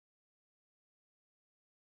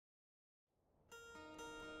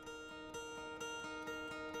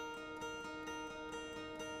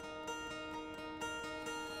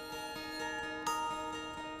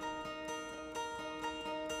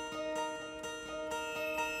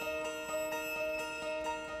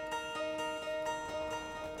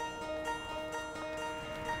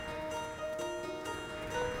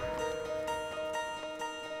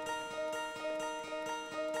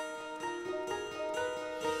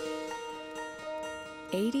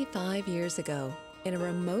85 years ago, in a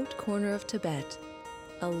remote corner of Tibet,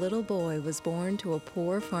 a little boy was born to a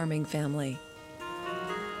poor farming family.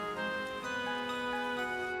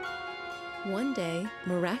 One day,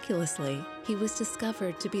 miraculously, he was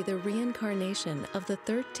discovered to be the reincarnation of the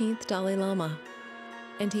 13th Dalai Lama,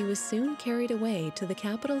 and he was soon carried away to the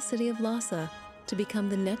capital city of Lhasa to become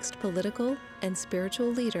the next political and spiritual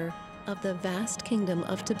leader of the vast kingdom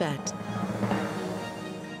of Tibet.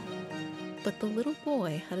 But the little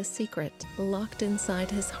boy had a secret locked inside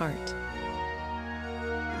his heart.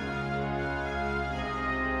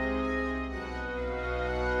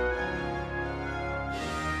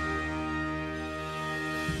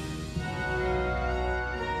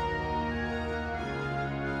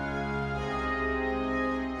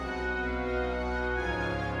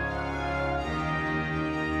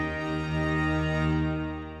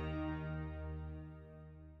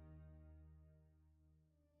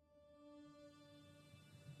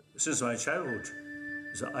 Since my childhood,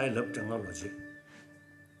 so I love technology.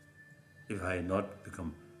 If I had not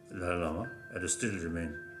become Dalai Lama, I'd still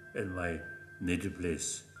remain in my native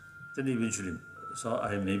place. Then eventually, so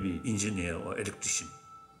I may be engineer or electrician.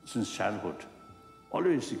 Since childhood,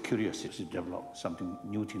 always curiosity to develop something,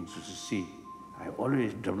 new things to see. I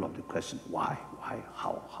always develop the question, why,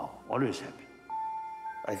 how, always happy.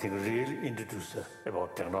 I think really introduced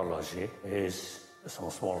about technology is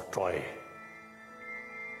some small toy.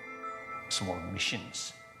 Small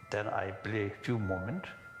machines. Then I play a few moments,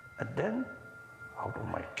 and then, out of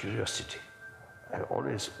my curiosity, I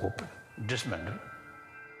always open, dismantle.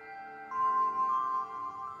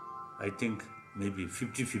 I think maybe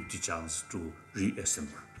 50-50 chance to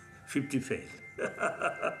reassemble. 50 fail.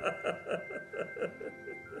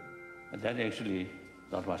 And then actually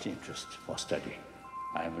not much interest for study.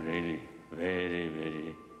 I'm really very,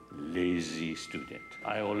 very lazy student.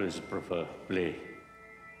 I always prefer play.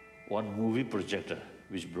 One movie projector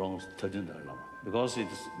which belongs to 13th Dalai Lama. Because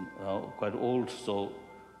it's quite old, so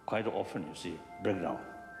quite often you see breakdown.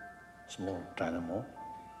 Small dynamo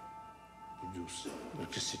produce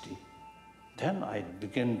electricity. Then I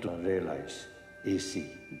began to realize AC,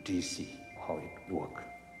 DC, how it works.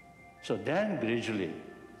 So then gradually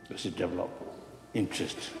you see develop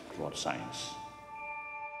interest toward science.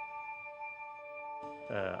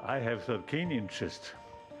 I have a keen interest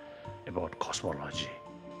about cosmology.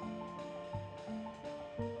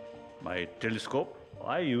 My telescope,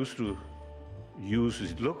 I used to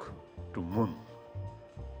look to moon.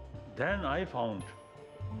 Then I found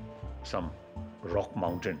some rock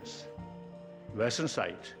mountains. Western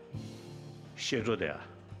side, shadow there.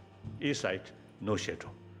 East side, no shadow.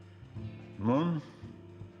 Moon,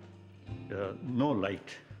 no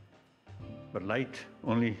light, but light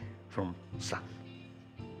only from sun.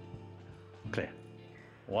 Clear.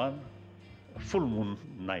 One full moon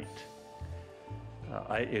night.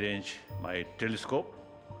 I arranged my telescope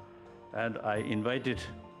and I invited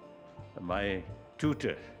my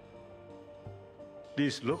tutor.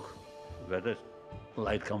 Please look whether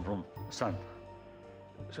light come from sun.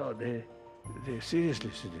 So they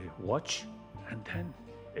seriously said, they watch and then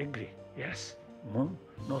agree. Yes, moon,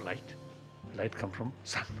 no light. Light come from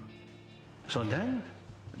sun. So then,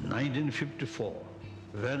 1954,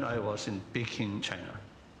 when I was in Peking, China,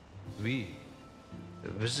 we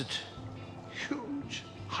visit huge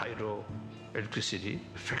hydroelectricity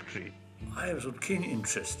factory. I have a keen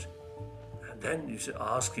interest. And then you see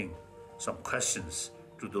asking some questions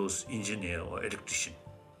to those engineer or electrician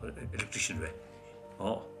way.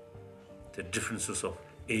 Oh, the differences of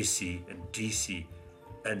AC and DC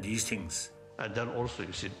and these things. And then also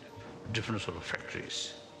you see different sort of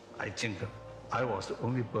factories. I think I was the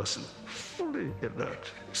only person fully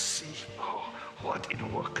alert to see what it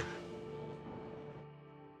works.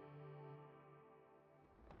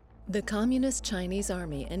 The Communist Chinese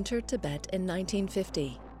Army entered Tibet in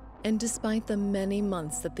 1950, and despite the many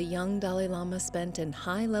months that the young Dalai Lama spent in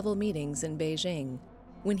high-level meetings in Beijing,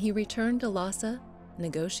 when he returned to Lhasa,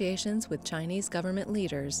 negotiations with Chinese government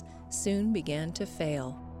leaders soon began to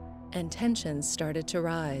fail, and tensions started to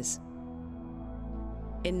rise.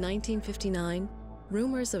 In 1959,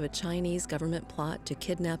 rumors of a Chinese government plot to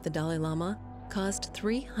kidnap the Dalai Lama caused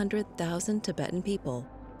 300,000 Tibetan people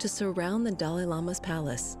to surround the Dalai Lama's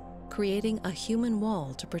palace, creating a human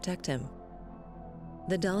wall to protect him.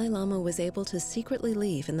 The Dalai Lama was able to secretly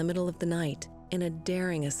leave in the middle of the night in a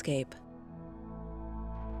daring escape.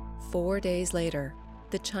 4 days later,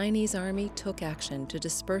 the Chinese army took action to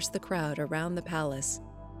disperse the crowd around the palace,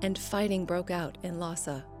 and fighting broke out in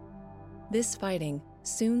Lhasa. This fighting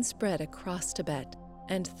soon spread across Tibet,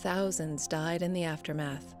 and thousands died in the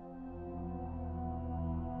aftermath.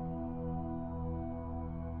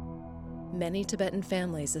 Many Tibetan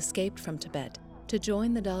families escaped from Tibet to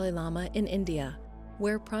join the Dalai Lama in India,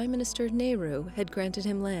 where Prime Minister Nehru had granted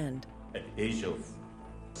him land. At the age of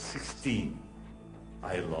 16,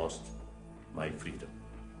 I lost my freedom.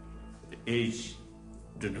 At the age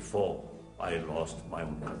 24, I lost my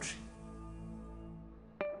own country.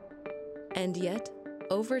 And yet,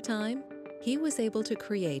 over time, he was able to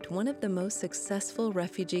create one of the most successful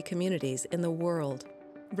refugee communities in the world,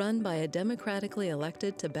 run by a democratically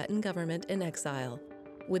elected Tibetan government in exile,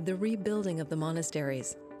 with the rebuilding of the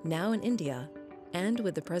monasteries, now in India, and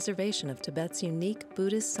with the preservation of Tibet's unique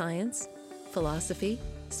Buddhist science, philosophy,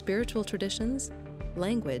 spiritual traditions,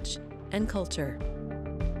 language, and culture.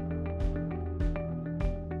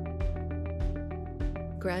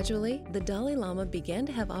 Gradually, the Dalai Lama began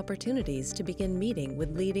to have opportunities to begin meeting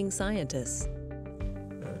with leading scientists.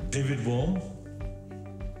 David Bohm,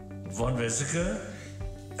 von Weizsäcker,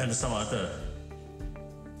 and some other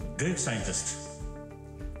great scientists.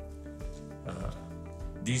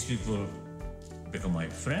 These people become my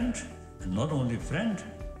friend, and not only friend,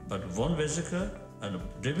 but von Weizsäcker and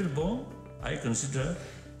David Bohm, I consider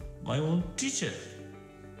my own teacher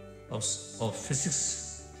of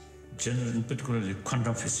physics, generally, particularly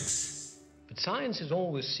quantum physics. But science is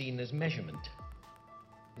always seen as measurement.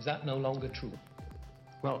 Is that no longer true?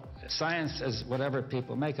 Well, science is whatever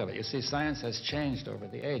people make of it. You see, science has changed over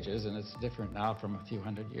the ages, and it's different now from a few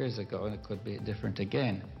hundred years ago, and it could be different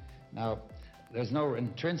again. Now, there's no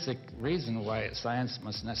intrinsic reason why science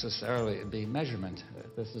must necessarily be measurement.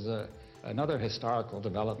 This is another historical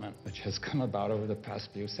development which has come about over the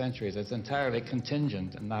past few centuries. It's entirely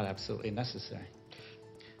contingent and not absolutely necessary.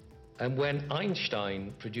 And when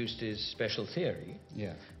Einstein produced his special theory,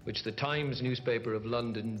 which the Times newspaper of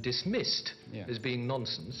London dismissed as being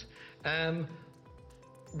nonsense,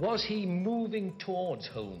 was he moving towards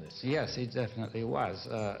wholeness? Yes, he definitely was.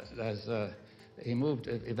 He moved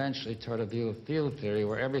eventually toward a view of field theory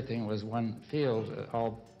where everything was one field,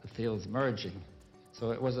 all the fields merging.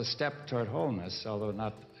 So it was a step toward wholeness, although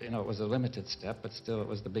not, it was a limited step, but still it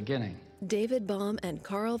was the beginning. David Bohm and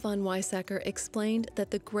Carl von Weizsäcker explained that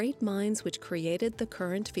the great minds which created the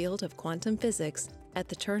current field of quantum physics at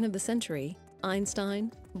the turn of the century,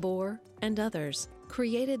 Einstein, Bohr, and others,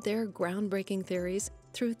 created their groundbreaking theories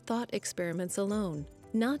through thought experiments alone,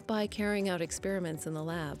 not by carrying out experiments in the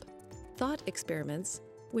lab. Thought experiments,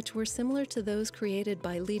 which were similar to those created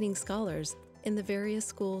by leading scholars in the various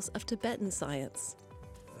schools of Tibetan science.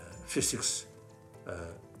 Physics,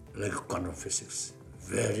 like quantum physics,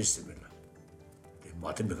 very similar. The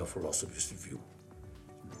mathematical philosophy's view.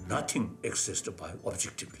 Nothing exists by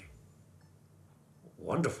objectively.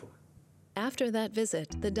 Wonderful. After that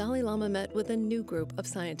visit, the Dalai Lama met with a new group of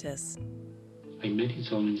scientists. I met His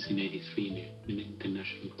Holiness in '83 in an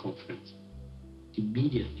international conference.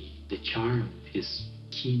 Immediately, the charm of his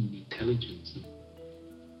keen intelligence,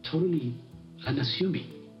 totally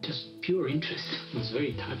unassuming, just pure interest. I was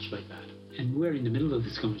very touched by that. And we're in the middle of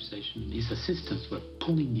this conversation, and his assistants were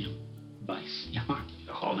pulling him by the arm.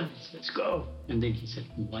 Your Holiness, let's go. And then he said,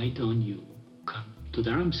 why don't you come to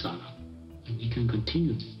Dharamsala, and we can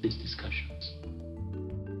continue these discussions.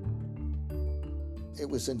 It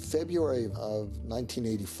was in February of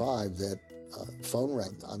 1985 that phone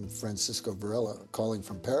rang. I'm Francisco Varela calling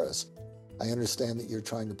from Paris. I understand that you're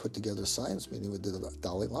trying to put together a science meeting with the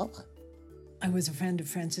Dalai Lama. I was a friend of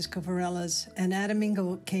Francisco Varela's, and Adam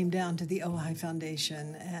Engel came down to the Ojai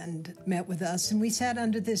Foundation and met with us, and we sat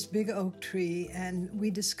under this big oak tree, and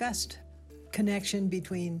we discussed connection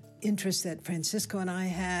between interests that Francisco and I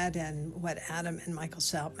had and what Adam and Michael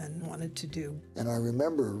Saltman wanted to do. And I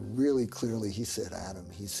remember really clearly, he said, Adam,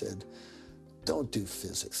 he said, don't do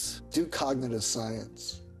physics, do cognitive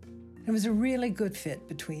science. It was a really good fit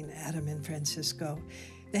between Adam and Francisco.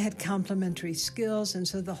 They had complementary skills, and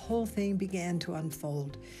so the whole thing began to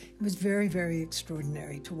unfold. It was very, very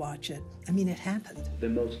extraordinary to watch it. I mean, it happened. The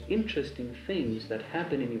most interesting things that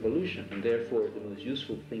happen in evolution, and therefore the most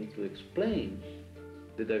useful thing to explain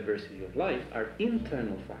the diversity of life, are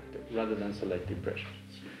internal factors rather than selective pressures.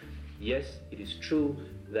 Yes, it is true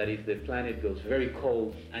that if the planet goes very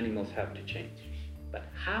cold, animals have to change. But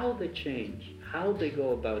how they change, how they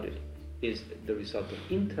go about it, is the result of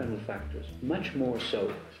internal factors, much more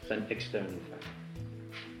so than external factors.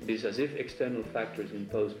 It is as if external factors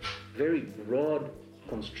impose very broad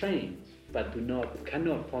constraints, but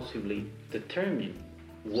cannot possibly determine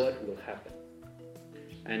what will happen.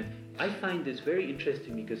 And I find this very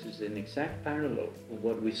interesting because it's an exact parallel of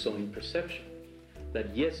what we saw in perception.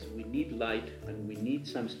 That yes, we need light and we need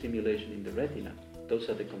some stimulation in the retina. Those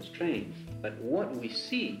are the constraints. But what we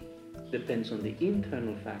see depends on the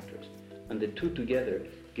internal factors. And the two together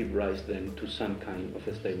give rise then to some kind of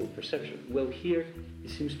a stable perception. Well, here it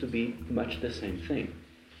seems to be much the same thing.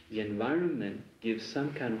 The environment gives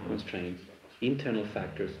some kind of constraints, internal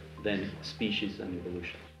factors, then species and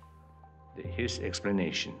evolution. His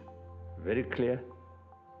explanation, very clear,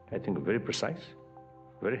 I think very precise,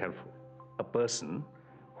 very helpful. A person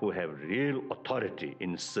who have real authority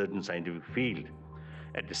in certain scientific field,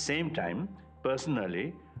 at the same time,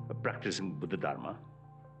 personally practicing Buddha Dharma,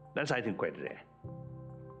 that's, I think, quite rare.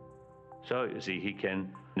 So, you see, he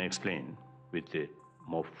can explain with a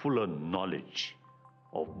more fuller knowledge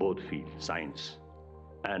of both fields, science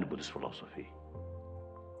and Buddhist philosophy.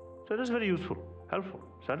 So that's very useful, helpful,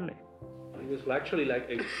 certainly. It was actually like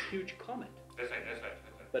a huge comet. That's right.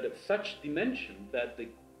 But of such dimension that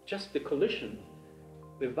just the collision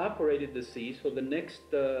evaporated the seas for the next,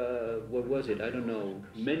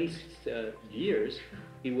 many years.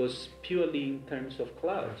 It was purely in terms of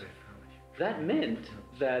clouds. That meant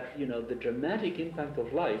that, the dramatic impact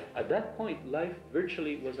of life, at that point, life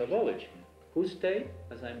virtually was abolished. Who stayed?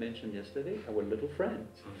 As I mentioned yesterday, our little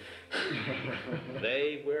friends.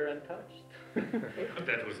 They were untouched.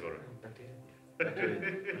 That was all right.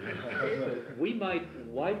 We might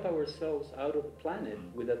wipe ourselves out of the planet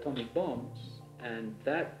with atomic bombs, and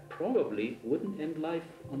that probably wouldn't end life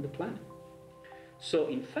on the planet. So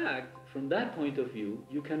in fact, from that point of view,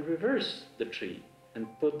 you can reverse the tree and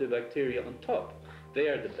put the bacteria on top. They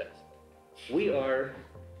are the best. We are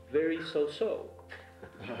very so-so,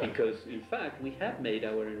 because in fact, we have made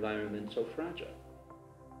our environment so fragile.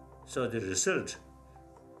 So the result,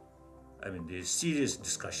 the serious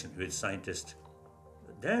discussion with scientists,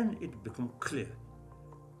 then it becomes clear.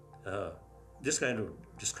 This kind of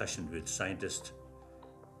discussion with scientists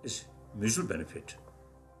is mutual benefit.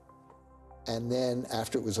 And then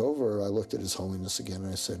after it was over, I looked at His Holiness again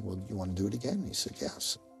and I said, well, you want to do it again? And he said,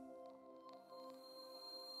 yes.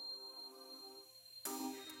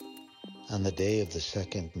 On the day of the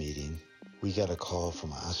second meeting, we got a call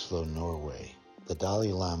from Oslo, Norway. The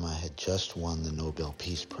Dalai Lama had just won the Nobel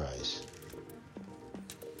Peace Prize.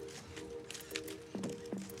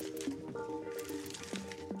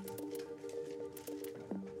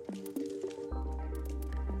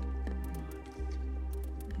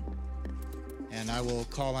 And I will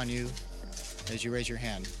call on you as you raise your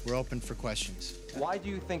hand. We're open for questions. Why do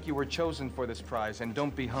you think you were chosen for this prize, and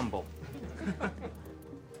don't be humble?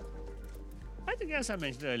 I think, as I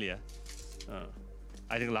mentioned earlier,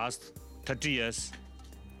 I think last 30 years,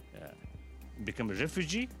 become a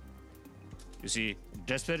refugee. You see,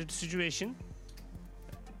 desperate situation.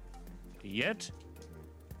 Yet,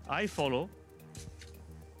 I follow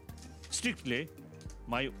strictly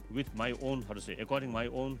according to my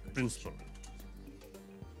own principle,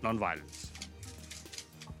 non-violence.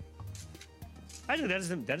 I think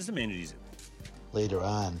that is the main reason. Later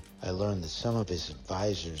on, I learned that some of his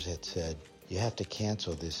advisors had said, you have to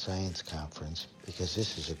cancel this science conference because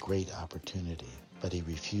this is a great opportunity. But he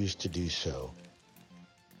refused to do so.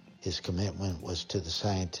 His commitment was to the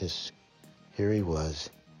scientists. Here he was.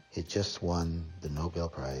 He had just won the Nobel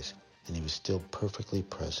Prize, and he was still perfectly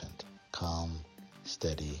present, calm,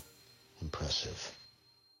 steady, impressive.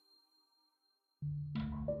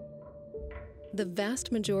 The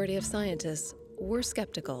vast majority of scientists were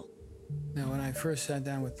skeptical. Now, when I first sat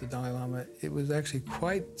down with the Dalai Lama, it was actually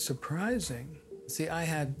quite surprising. See, I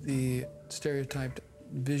had the stereotyped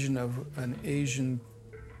vision of an Asian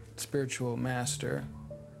spiritual master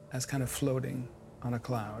as kind of floating on a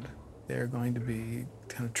cloud. They're going to be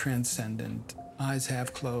kind of transcendent, eyes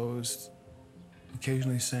half closed,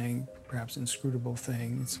 occasionally saying perhaps inscrutable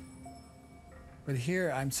things. But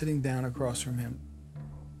here I'm sitting down across from him.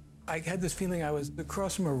 I had this feeling I was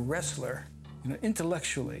across from a wrestler,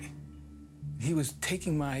 intellectually. He was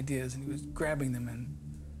taking my ideas and he was grabbing them and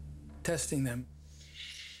testing them.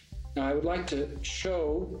 Now, I would like to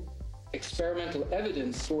show experimental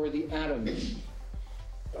evidence for the atom.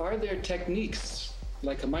 Are there techniques,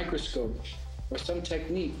 like a microscope, or some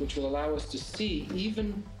technique which will allow us to see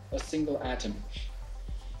even a single atom?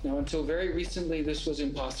 Now, until very recently, this was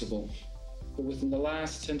impossible. But within the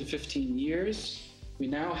last 10 to 15 years, we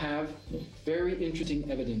now have very interesting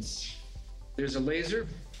evidence. There's a laser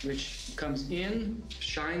which comes in,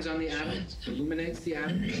 shines on the atom, illuminates the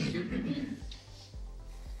atom,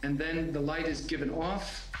 and then the light is given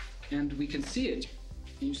off, and we can see it.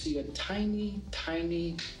 You see a tiny,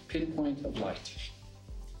 tiny pinpoint of light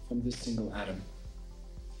from this single atom.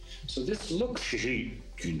 So this looks...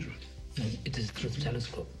 It is through the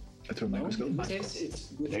telescope. Through a microscope? In this case,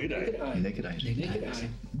 it's with naked eye. Naked eye. Naked eye.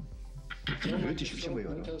 技術性委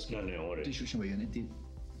员呢？技术性委员呢？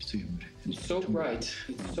 It's so bright.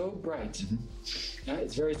 It's so bright.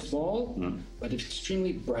 It's very small, but it's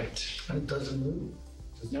extremely bright. And it doesn't move.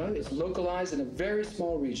 No, it's localized in a very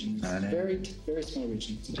small region. It's a very, very small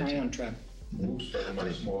region. It's an ion trap.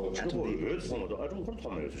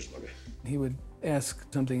 He would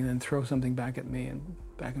ask something and then throw something back at me and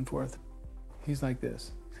back and forth. He's like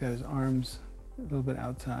this. He's got his arms a little bit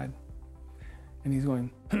outside. And he's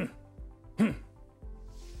going,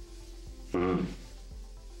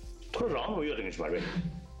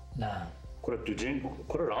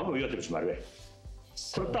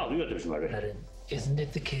 Isn't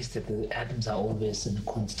it the case that the atoms are always in a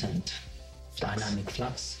constant dynamic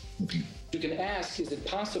flux? You can ask, is it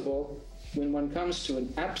possible when one comes to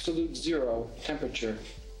an absolute zero temperature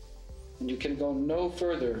and you can go no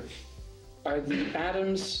further, are the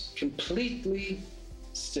atoms completely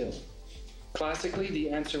still? Classically, the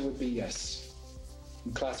answer would be yes,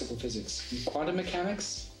 in classical physics. In quantum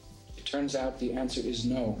mechanics, it turns out the answer is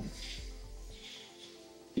no.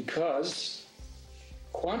 Because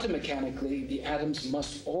quantum mechanically, the atoms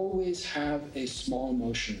must always have a small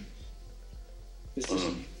motion. This is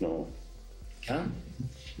no. Yeah?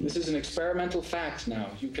 This is an experimental fact now.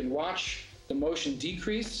 You can watch the motion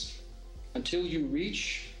decrease until you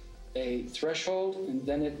reach a threshold, and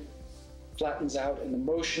then it flattens out and the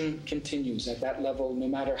motion continues at that level no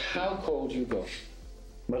matter how cold you go.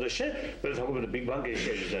 But the Big Bang is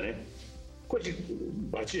Big Bang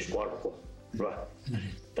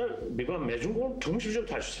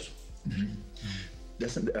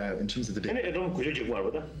in terms of the Big Bang,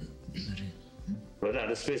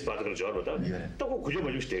 space particle job,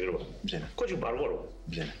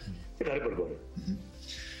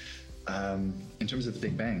 in terms of the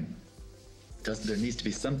Big Bang, there needs to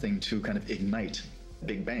be something to kind of ignite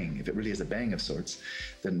Big Bang. If it really is a bang of sorts,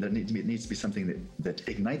 then there needs to be something that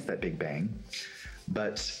ignites that Big Bang.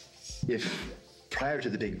 But if prior to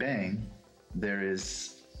the Big Bang,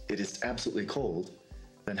 it is absolutely cold,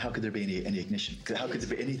 then how could there be any ignition? How could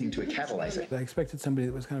there be anything to catalyze it? I expected somebody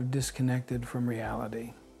that was kind of disconnected from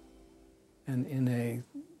reality and in a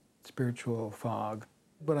spiritual fog.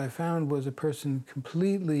 What I found was a person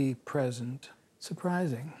completely present,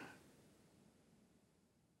 surprising.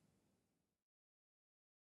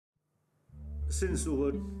 Since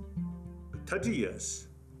over 30 years,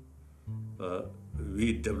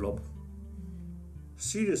 we developed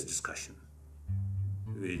serious discussion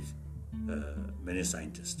with many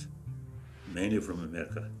scientists, mainly from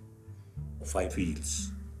America. 5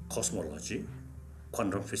 fields: cosmology,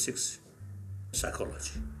 quantum physics,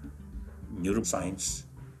 psychology, neuroscience,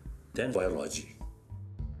 then biology.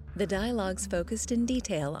 The dialogues focused in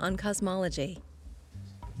detail on cosmology.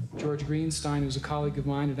 George Greenstein was a colleague of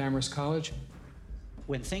mine at Amherst College.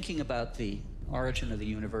 When thinking about the origin of the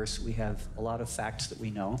universe, we have a lot of facts that we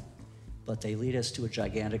know, but they lead us to a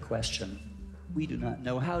gigantic question. We do not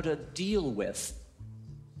know how to deal with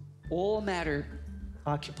all matter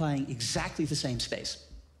occupying exactly the same space.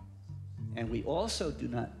 And we also do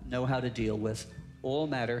not know how to deal with all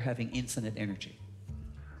matter having infinite energy.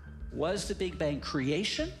 Was the Big Bang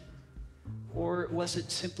creation, or was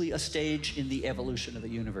it simply a stage in the evolution of the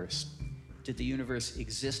universe? Did the universe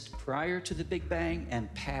exist prior to the Big Bang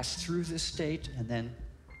and pass through this state and then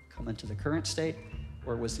come into the current state?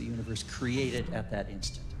 Or was the universe created at that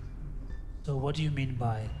instant? So what do you mean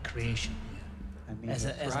by creation? I mean,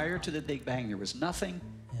 prior to the Big Bang, there was nothing,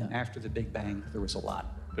 and after the Big Bang, there was a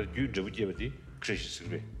lot.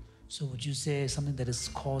 So would you say something that is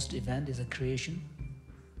caused event is a creation?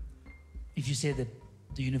 If you say that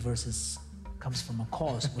the universe comes from a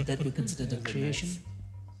cause, would that be considered a creation?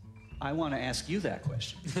 I want to ask you that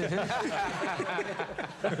question.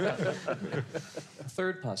 A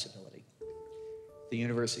third possibility. The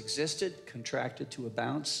universe existed, contracted to a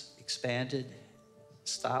bounce, expanded,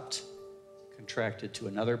 stopped, contracted to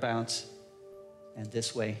another bounce, and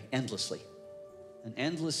this way endlessly. An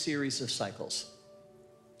endless series of cycles.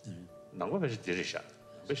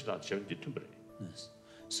 Yes.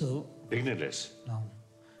 So, beginningless. No.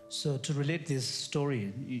 So to relate this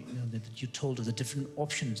story, that you told of the different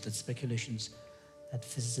options, that speculations that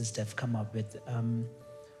physicists have come up with,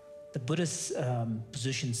 the Buddhist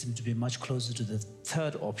position seems to be much closer to the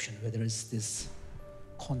third option, where there is this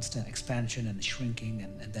constant expansion and shrinking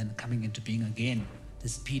and then coming into being again,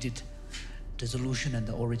 this repeated dissolution and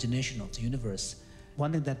the origination of the universe.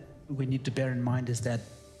 One thing that we need to bear in mind is that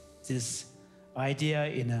this idea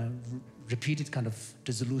in a repeated kind of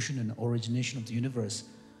dissolution and origination of the universe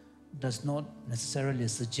does not necessarily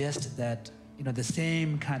suggest that the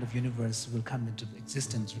same kind of universe will come into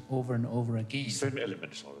existence over and over again. Same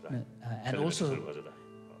elements all that. And also,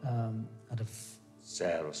 kind of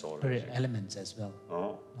elements as well.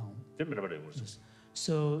 No.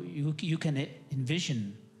 So you can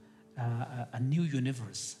envision a new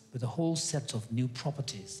universe with a whole set of new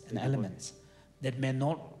properties and elements that may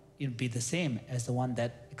not be the same as the one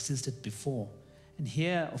that existed before. And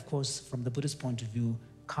here, of course, from the Buddhist point of view,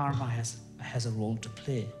 karma has a role to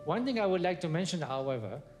play. One thing I would like to mention,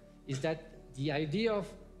 however, is that the idea of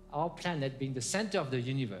our planet being the center of the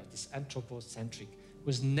universe, this anthropocentric,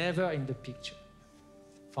 was never in the picture.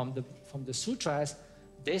 From the sutras,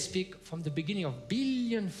 they speak from the beginning of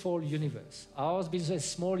billion-fold universe. Ours being a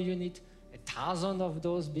small unit, 1,000 of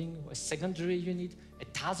those being a secondary unit,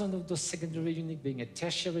 1,000 of those secondary units being a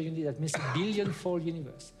tertiary unit. That means a billion-fold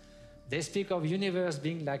universe. They speak of universe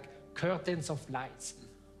being like curtains of lights,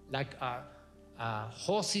 like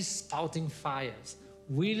horses spouting fires,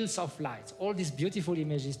 wheels of lights, all these beautiful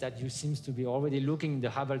images that you seem to be already looking in the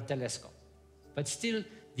Hubble telescope. But still,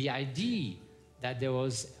 the idea that there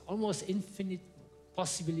was almost infinite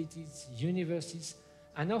possibilities, universes,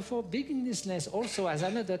 and for beginningless also as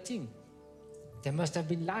another thing. There must have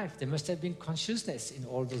been life, there must have been consciousness in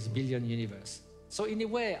all those billion universes. So in a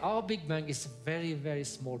way, our Big Bang is a very, very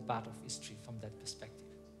small part of history from that perspective.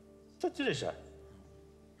 So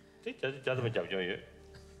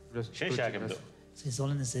His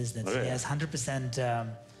Holiness says that he has 100%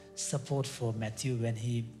 support for Matthew when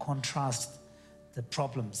he contrasts the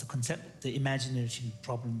problems, the concept, the imagination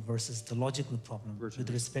problem versus the logical problem with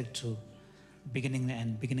respect to beginning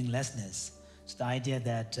and beginninglessness. So the idea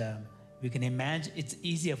that we can imagine, it's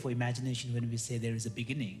easier for imagination when we say there is a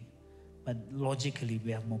beginning, but logically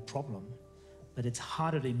we have more problem. But it's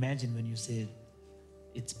harder to imagine when you say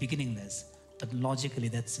it's beginningless, but logically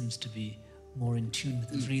that seems to be more in tune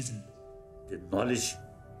with reason. The knowledge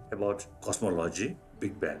about cosmology,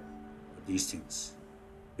 Big Bang, these things.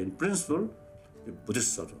 In principle, the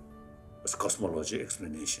Buddhist sort of cosmology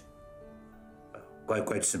explanation,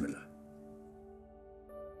 quite similar.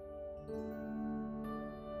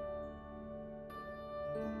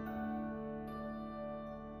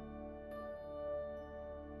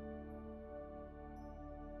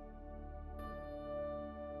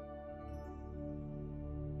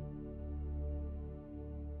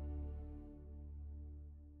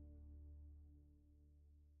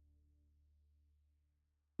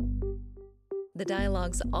 The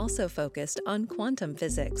dialogues also focused on quantum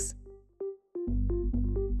physics.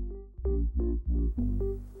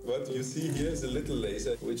 What you see here is a little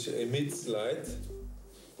laser which emits light.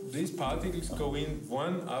 These particles go in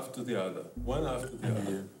one after the other,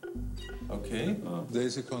 Okay? There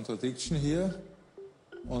is a contradiction here.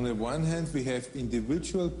 On the one hand, we have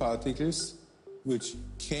individual particles which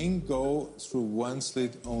can go through one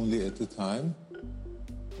slit only at a time.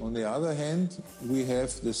 On the other hand, we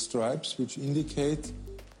have the stripes which indicate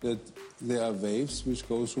that there are waves which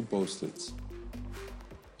go through both slits.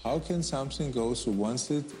 How can something go through one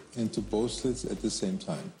slit and to both slits at the same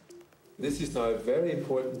time? This is now a very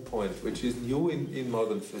important point, which is new in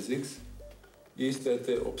modern physics, is that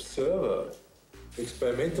the observer,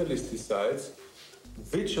 experimentalist, decides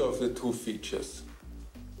which of the two features,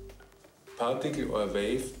 particle or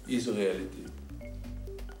wave, is reality.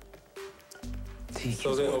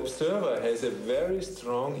 So the observer has a very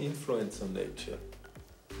strong influence on nature.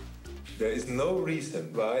 There is no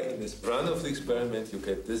reason why in this run of the experiment you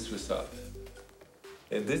get this result.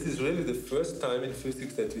 And this is really the first time in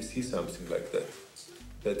physics that we see something like that.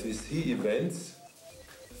 That we see events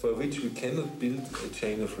for which we cannot build a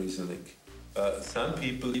chain of reasoning. Some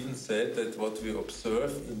people even said that what we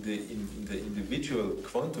observe in the individual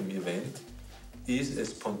quantum event is a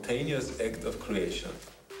spontaneous act of creation.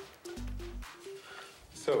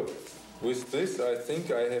 So, with this, I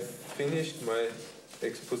think I have finished my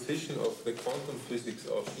exposition of the quantum physics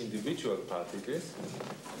of individual particles.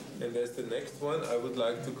 And as the next one, I would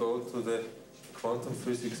like to go to the quantum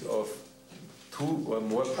physics of two or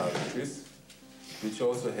more particles, which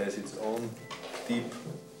also has its own deep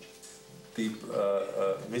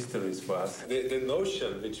mysteries for us. The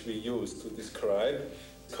notion which we use to describe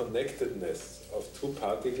connectedness of two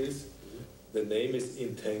particles, the name is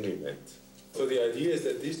entanglement. So the idea is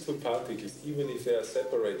that these two particles, even if they are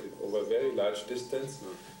separated over a very large distance,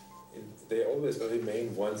 they always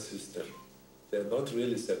remain one system. They're not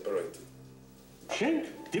really separated. So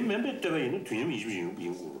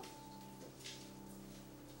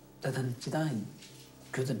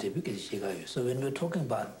when we're talking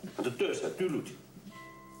about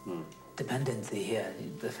dependency here,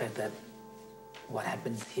 the fact that what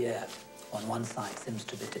happens here on one side seems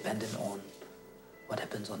to be dependent on what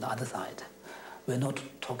happens on the other side. We're not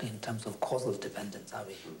talking in terms of causal dependence, are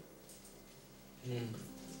we?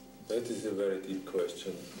 That is a very deep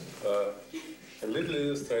question. A little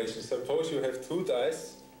illustration. Suppose you have two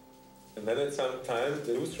dice, and then at some time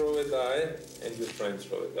you throw a die and your friend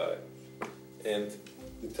throw a die. And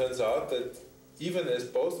it turns out that even as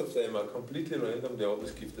both of them are completely random, they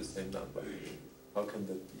always give the same number. How can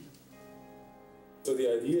that be? So the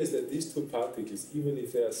idea is that these two particles, even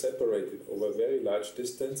if they are separated over a very large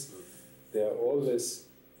distance, they always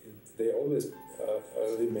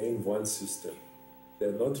remain one system. They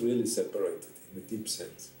are not really separated in a deep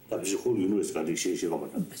sense. So are you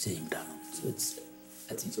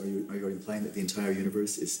implying that the entire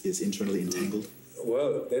universe is internally entangled?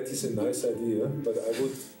 Well, that is a nice idea, but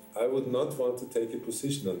I would not want to take a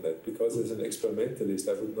position on that, because as an experimentalist,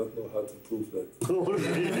 I would not know how to prove that.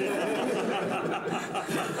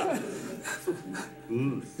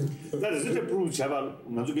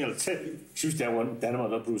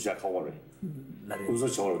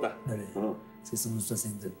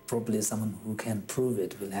 Probably someone who can prove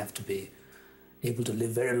it will have to be able to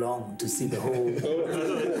live very long to see the whole.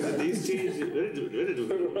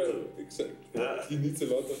 Exactly. He needs a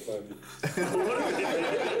lot of money.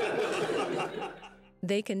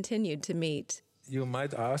 They continued to meet. You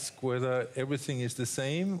might ask whether everything is the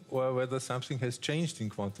same or whether something has changed in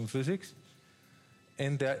quantum physics.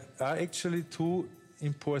 And there are actually two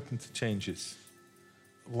important changes.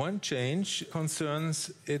 One change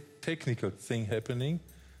concerns a technical thing happening.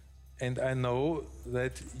 And I know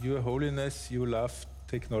that, Your Holiness, you love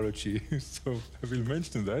technology, so I will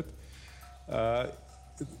mention that.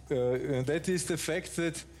 And that is the fact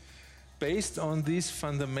that based on these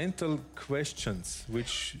fundamental questions,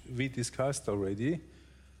 which we discussed already,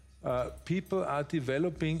 people are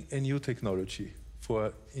developing a new technology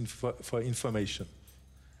for information.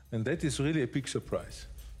 And that is really a big surprise.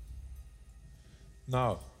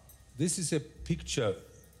 Now, this is a picture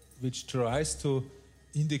which tries to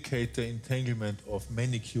indicate the entanglement of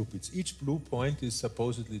many qubits. Each blue point is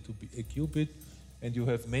supposedly to be a qubit, and you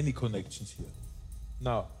have many connections here.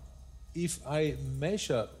 Now, if I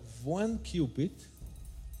measure one qubit,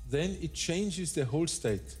 then it changes the whole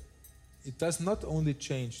state. It does not only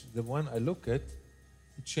change the one I look at,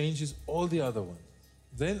 it changes all the other ones.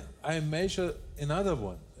 Then I measure another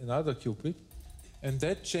one, another qubit, and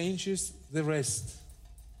that changes the rest.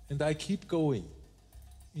 And I keep going.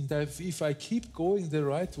 And if I keep going the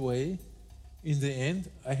right way, in the end,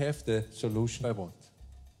 I have the solution I want.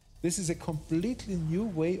 This is a completely new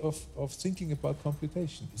way of thinking about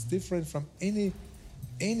computation. It's different from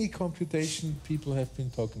any computation people have been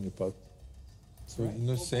talking about. So in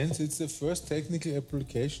a sense, it's the first technical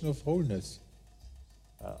application of wholeness.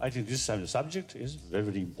 I think this subject is very,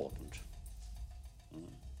 very important.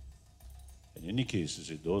 In any case,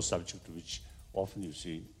 those subjects which often you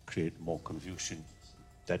see create more confusion,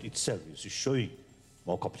 that itself is showing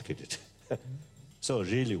more complicated. So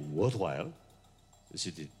really worthwhile is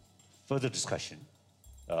the further discussion,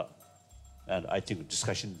 and I think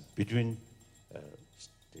discussion between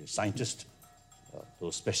the scientists,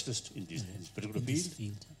 those specialists in this particular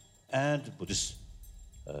field, and Buddhists.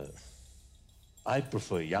 I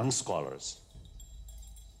prefer young scholars.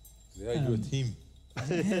 They are your team.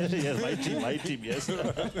 Yes, my team, yes.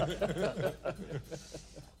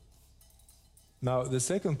 Now, the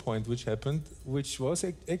second point which happened, which was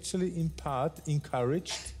actually in part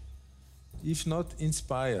encouraged, if not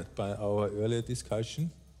inspired by our earlier discussion,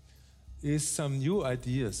 is some new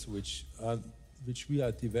ideas which we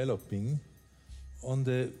are developing on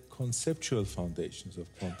the conceptual foundations of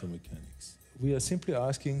quantum mechanics. We are simply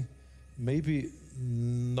asking, maybe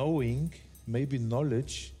knowing, maybe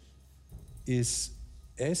knowledge is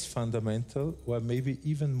as fundamental or maybe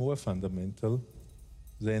even more fundamental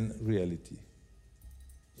than reality.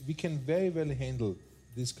 We can very well handle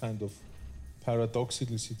this kind of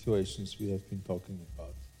paradoxical situations we have been talking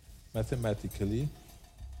about mathematically,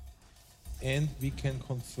 and we can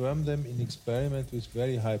confirm them in experiment with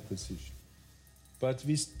very high precision. But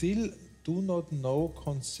we still do not know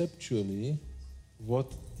conceptually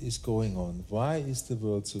what is going on. Why is the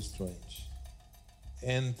world so strange?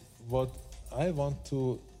 And what I want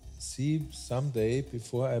to see someday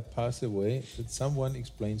before I pass away, that someone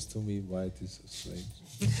explains to me why it is so strange.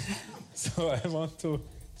 So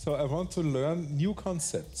I want to learn new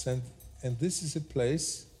concepts, and this is a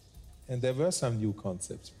place, and there were some new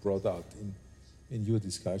concepts brought out in your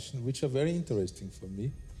discussion, which are very interesting for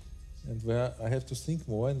me, and where I have to think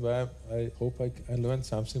more, and where I hope I learn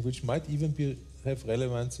something which might even have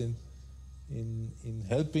relevance in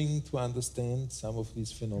helping to understand some of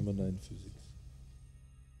these phenomena in physics.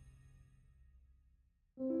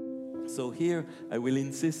 So here I will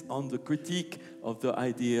insist on the critique of the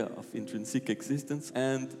idea of intrinsic existence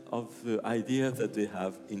and of the idea that they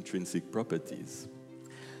have intrinsic properties.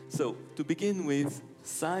 So to begin with,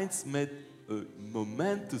 science made a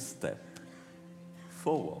momentous step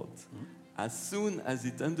forward as soon as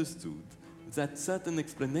it understood that certain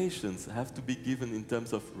explanations have to be given in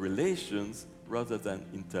terms of relations rather than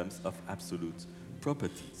in terms of absolute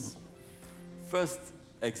properties. First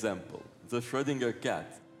example, the Schrödinger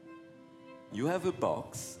cat. You have a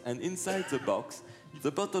box, and inside the box,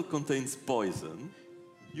 the bottle contains poison.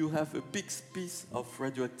 You have a big piece of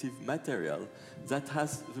radioactive material that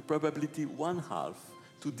has the probability 1/2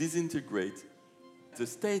 to disintegrate. The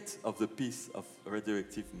state of the piece of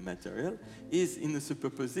radioactive material is in a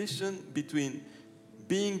superposition between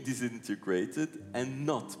being disintegrated and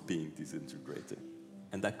not being disintegrated.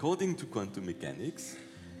 And according to quantum mechanics,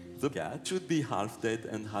 the cat should be half dead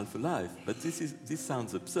and half alive. But this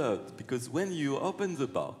sounds absurd, because when you open the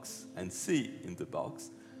box and see in the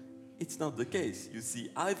box, it's not the case. You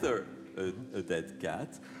see either a dead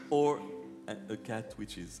cat or a cat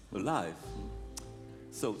which is alive.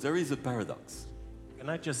 So there is a paradox. Can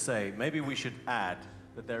I just say, maybe we should add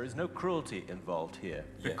that there is no cruelty involved here,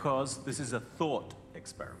 because this is a thought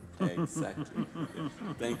experiment. Exactly.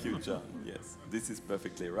 Thank you, John. Yes, this is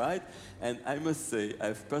perfectly right. And I must say,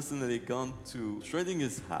 I've personally gone to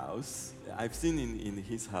Schrödinger's house. I've seen in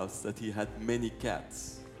his house that he had many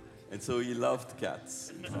cats. And so he loved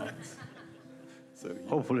cats, in fact. So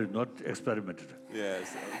hopefully not experimented.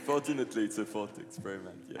 Yes, unfortunately it's a thought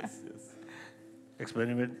experiment, yes, yes.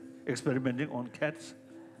 Experimenting on cats?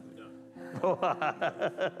 No.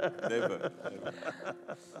 Never.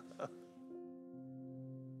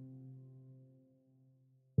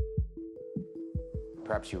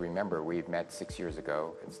 Perhaps you remember we had met 6 years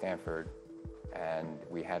ago at Stanford, and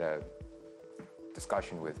we had a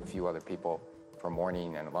discussion with a few other people for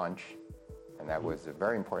morning and lunch, and that was a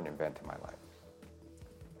very important event in my life.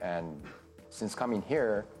 And since coming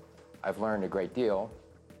here, I've learned a great deal.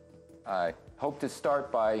 I hope to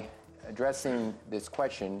start by addressing this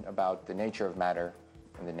question about the nature of matter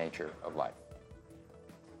and the nature of life.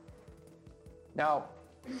 Now,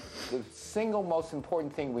 the single most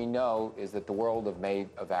important thing we know is that the world is made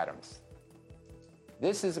of atoms.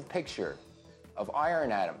 This is a picture of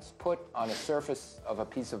iron atoms put on a surface of a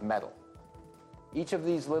piece of metal. Each of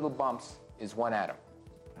these little bumps is one atom.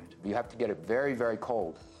 You have to get it very, very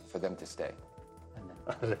cold for them to stay.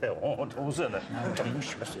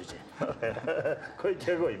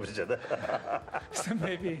 So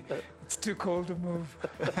maybe it's too cold to move.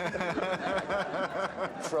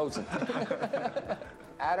 Frozen.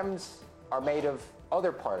 Atoms are made of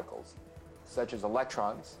other particles, such as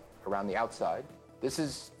electrons around the outside. This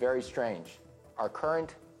is very strange. Our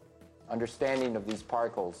current understanding of these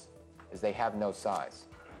particles is they have no size,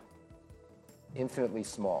 infinitely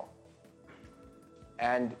small.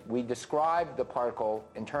 And we describe the particle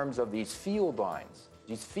in terms of these field lines,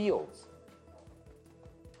 these fields.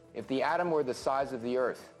 If the atom were the size of the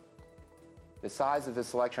Earth, the size of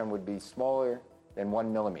this electron would be smaller than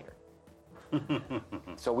 1 millimeter.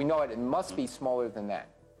 So we know it must be smaller than that.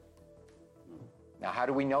 Now, how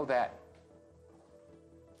do we know that?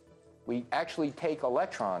 We actually take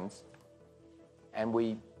electrons and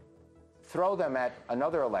we throw them at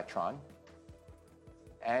another electron.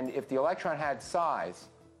 And if the electron had size,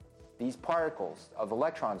 these particles of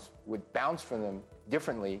electrons would bounce from them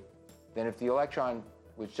differently than if the electron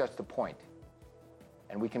was just a point.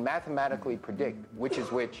 And we can mathematically predict which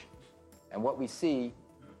is which, and what we see,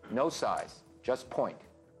 no size, just point.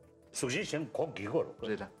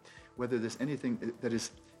 Whether there's anything that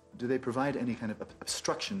is, do they provide any kind of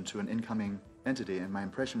obstruction to an incoming entity? And my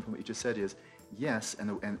impression from what you just said is, yes,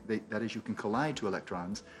 that is, you can collide two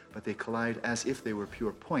electrons, but they collide as if they were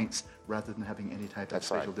pure points rather than having any type of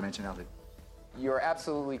spatial dimensionality. You're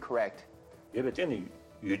absolutely correct.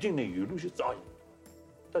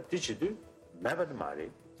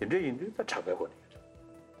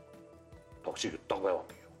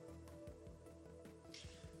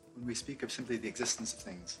 When we speak of simply the existence of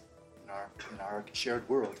things in our shared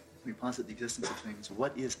world, we posit the existence of things.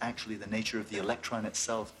 What is actually the nature of the electron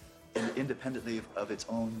itself, independently of its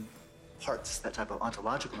own parts, that type of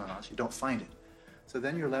ontological analysis? You don't find it. So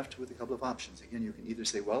then you're left with a couple of options. Again, you can either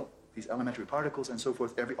say, well, these elementary particles and so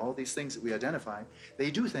forth, all these things that we identify,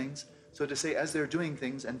 they do things. So to say as they're doing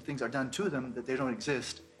things and things are done to them that they don't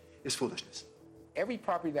exist is foolishness. Every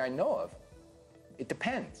property that I know of, it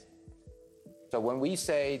depends. So when we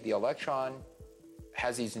say the electron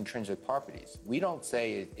has these intrinsic properties, we don't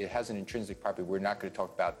say it has an intrinsic property. We're not going to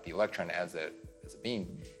talk about the electron as a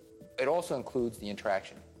being. It also includes the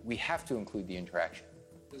interaction. we have to include the interaction.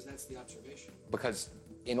 Because that's the observation. Because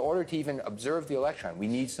in order to even observe the electron, we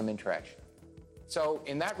need some interaction. So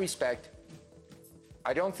in that respect,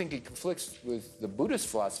 I don't think it conflicts with the Buddhist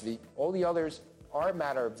philosophy. All the others are a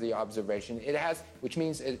matter of the observation. It has, which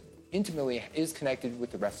means it intimately is connected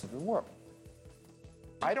with the rest of the world.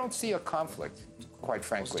 I don't see a conflict, quite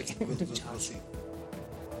frankly.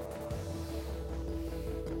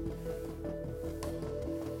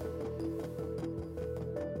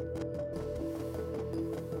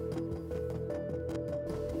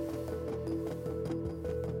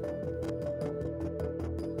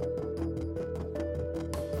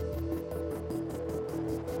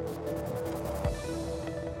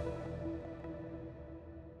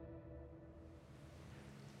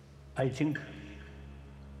 I think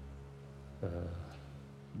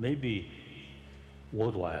maybe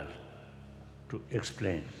worthwhile to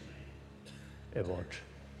explain about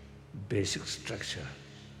basic structure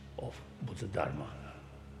of Buddha Dharma.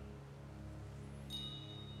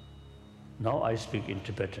 Now I speak in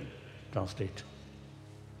Tibetan. Translate.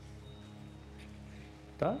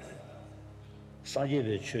 After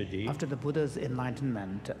the Buddha's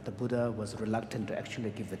enlightenment, the Buddha was reluctant to actually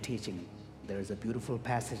give the teaching. There is a beautiful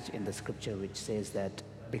passage in the scripture which says that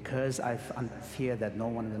because I fear that no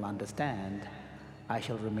one will understand, I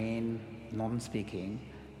shall remain non-speaking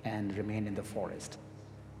and remain in the forest.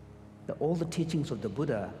 All the teachings of the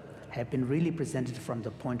Buddha have been really presented from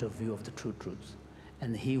the point of view of the true truths.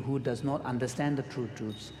 And he who does not understand the true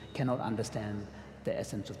truths cannot understand the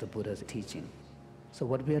essence of the Buddha's teaching. So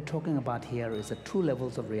what we are talking about here is the two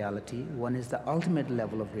levels of reality. One is the ultimate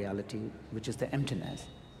level of reality, which is the emptiness,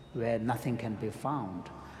 where nothing can be found.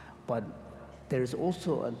 But there is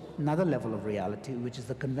also another level of reality, which is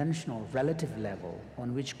the conventional relative level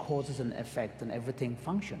on which causes and effect and everything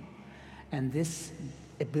function. And this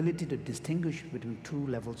ability to distinguish between two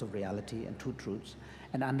levels of reality and two truths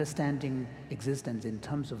and understanding existence in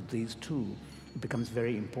terms of these two becomes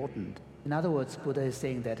very important. In other words, Buddha is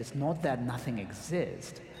saying that it's not that nothing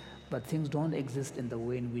exists, but things don't exist in the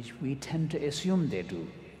way in which we tend to assume they do.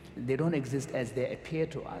 They don't exist as they appear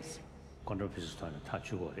to us.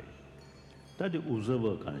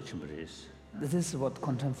 This is what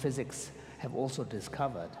quantum physics have also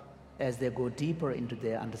discovered. As they go deeper into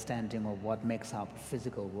their understanding of what makes up the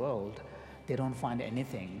physical world, they don't find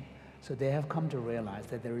anything. So they have come to realize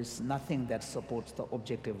that there is nothing that supports the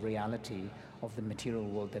objective reality of the material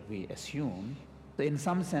world that we assume. So in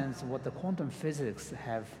some sense, what the quantum physics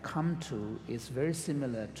have come to is very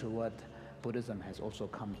similar to what Buddhism has also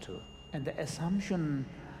come to. And the assumption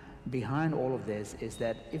behind all of this is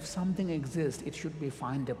that if something exists, it should be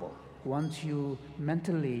findable. Once you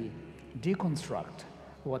mentally deconstruct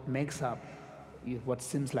what makes up what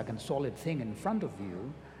seems like a solid thing in front of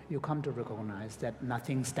you, you come to recognize that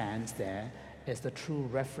nothing stands there as the true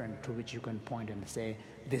reference to which you can point and say,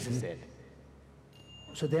 this is it.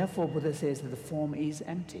 So therefore, Buddha says that the form is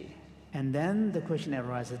empty. And then the question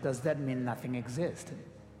arises, does that mean nothing exists?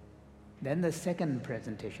 Then the second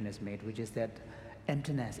presentation is made, which is that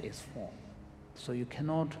emptiness is form. So you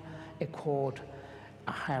cannot accord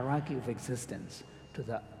a hierarchy of existence to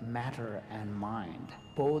the matter and mind,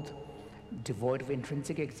 both devoid of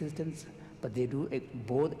intrinsic existence, but they do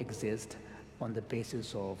both exist on the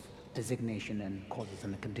basis of designation and causes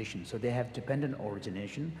and conditions. So they have dependent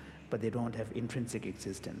origination, but they don't have intrinsic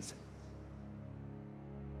existence.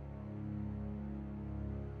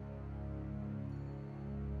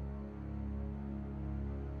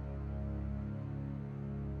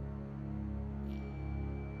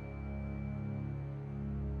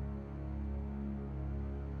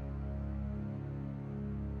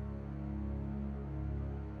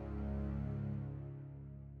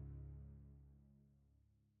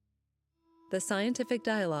 The scientific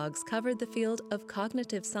dialogues covered the field of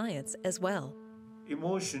cognitive science as well.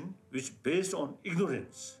 Emotion which based on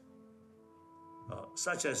ignorance,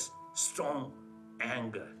 such as strong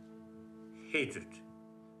anger, hatred,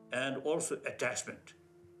 and also attachment.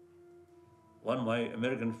 My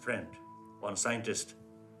American friend, one scientist,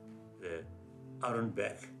 Aaron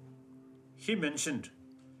Beck, he mentioned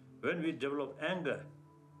when we develop anger,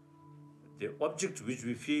 the object which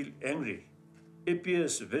we feel angry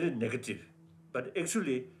appears very negative. But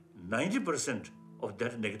actually, 90% of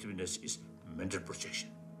that negativeness is mental projection.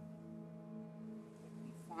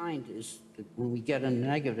 What we find is that when we get a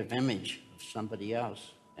negative image of somebody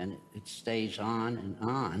else and it stays on and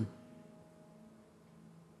on,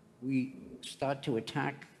 we start to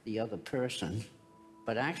attack the other person,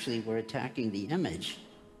 but actually we're attacking the image.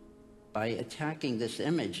 By attacking this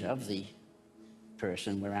image of the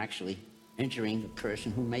person, we're actually injuring the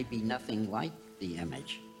person who may be nothing like the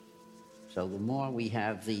image. So the more we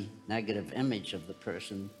have the negative image of the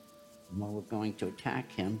person, the more we're going to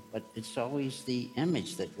attack him. But it's always the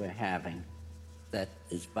image that we're having that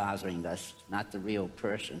is bothering us, not the real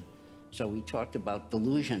person. So we talked about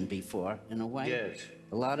delusion before. In a way, yes,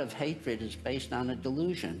 a lot of hatred is based on a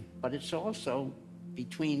delusion, but it's also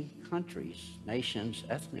between countries, nations,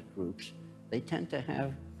 ethnic groups. They tend to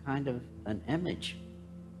have kind of an image,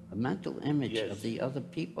 a mental image of the other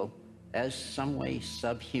people as some way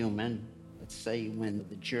subhuman. Let's say when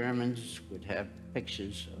the Germans would have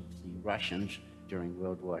pictures of the Russians during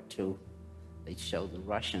World War II, they'd show the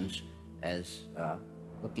Russians as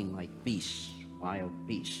looking like beasts, wild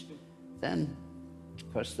beasts. Then,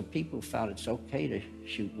 of course, the people felt it's okay to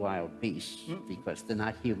shoot wild beasts because they're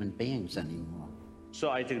not human beings anymore.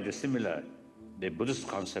 So I think the Buddhist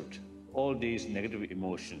concept, all these negative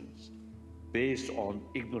emotions based on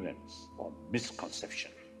ignorance or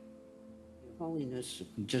misconception. Your Holiness,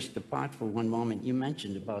 just apart for one moment, you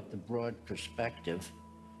mentioned about the broad perspective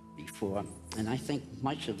before, and I think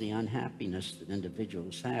much of the unhappiness that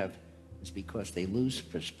individuals have is because they lose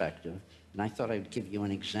perspective. And I thought I'd give you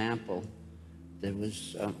an example. There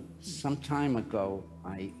was, some time ago,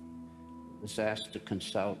 I was asked to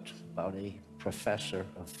consult about a professor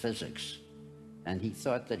of physics, and he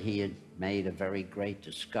thought that he had made a very great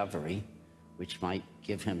discovery, which might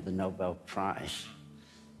give him the Nobel Prize.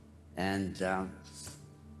 And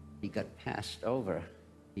he got passed over.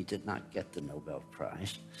 He did not get the Nobel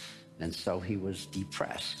Prize, and so he was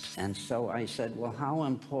depressed. And so I said, well, how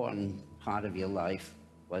important part of your life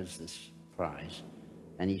was this prize?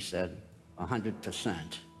 And he said,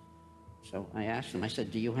 100%. So I asked him, I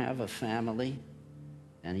said, do you have a family?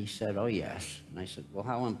 And he said, oh, yes. And I said, well,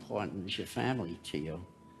 how important is your family to you?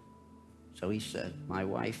 So he said, my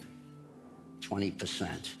wife,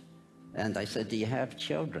 20%. And I said, do you have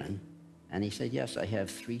children? And he said, yes, I have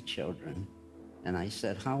 3 children. And I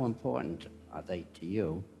said, how important are they to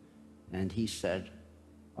you? And he said,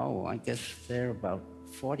 oh, I guess they're about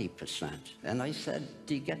 40%. And I said,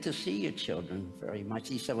 do you get to see your children very much?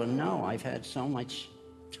 He said, well, no, I've had so much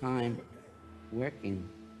time working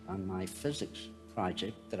on my physics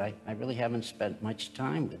project that I really haven't spent much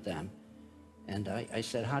time with them. And I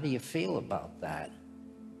said, how do you feel about that?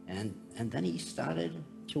 And then he started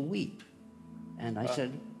to weep. And I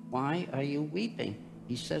said, why are you weeping?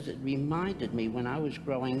 He says, it reminded me when I was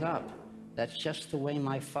growing up, that's just the way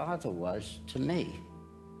my father was to me.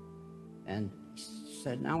 And he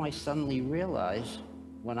said, now I suddenly realize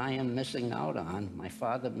what I am missing out on. My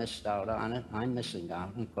father missed out on it, I'm missing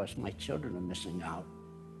out, and of course my children are missing out.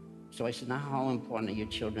 So I said, now how important are your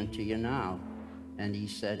children to you now? And he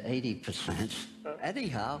said, 80%.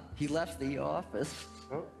 Anyhow, he left the office,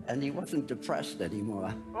 and he wasn't depressed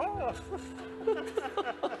anymore.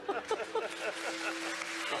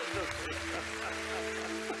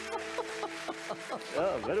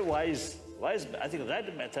 Very wise. I think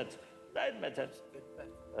right method.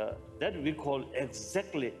 That we call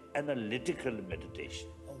exactly analytical meditation.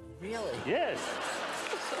 Oh, really? Yes.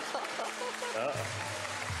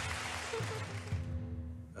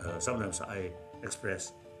 Sometimes I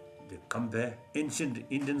express the compare ancient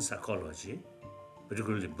Indian psychology,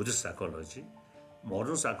 particularly Buddhist psychology.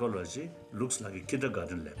 Modern psychology looks like a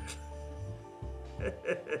kindergarten level.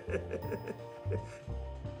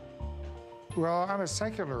 Well, I'm a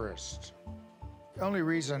secularist. The only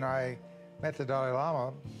reason I met the Dalai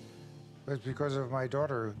Lama was because of my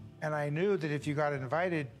daughter. And I knew that if you got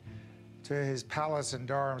invited to his palace in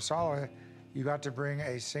Dharamsala, you got to bring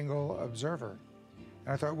a single observer.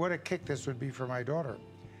 And I thought, what a kick this would be for my daughter.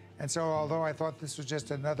 And so although I thought this was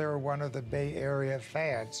just another one of the Bay Area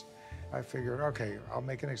fads, I figured, okay, I'll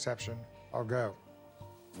make an exception, I'll go.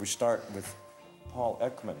 We start with Paul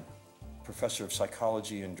Ekman, professor of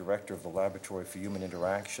psychology and director of the Laboratory for Human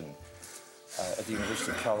Interaction at the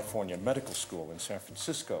University of California Medical School in San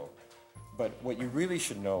Francisco. But what you really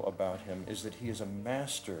should know about him is that he is a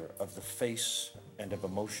master of the face and of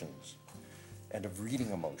emotions and of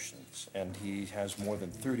reading emotions, and he has more than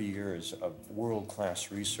 30 years of world-class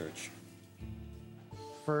research.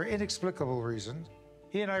 For inexplicable reasons,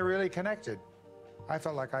 he and I really connected. I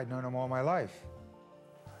felt like I'd known him all my life.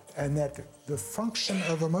 And that the function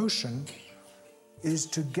of emotion is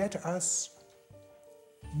to get us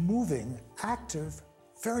moving, active,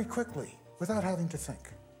 very quickly, without having to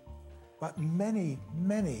think. But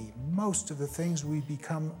most of the things we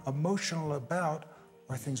become emotional about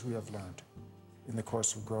are things we have learned in the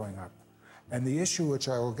course of growing up. And the issue, which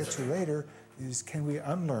I will get to later, is can we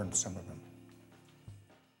unlearn some of them?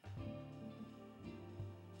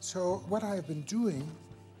 So what I've been doing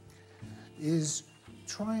is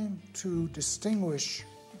trying to distinguish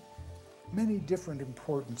many different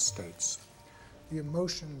important states. The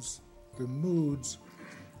emotions, the moods,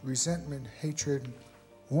 resentment, hatred.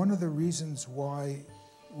 One of the reasons why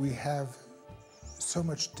we have so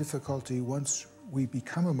much difficulty once we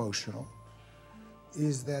become emotional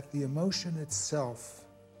is that the emotion itself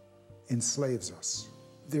enslaves us.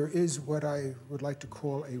 There is what I would like to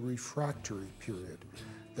call a refractory period.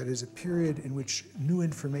 That is a period in which new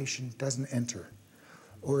information doesn't enter.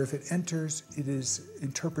 Or if it enters,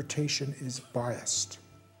 interpretation is biased.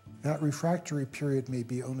 That refractory period may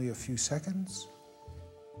be only a few seconds,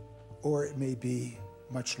 or it may be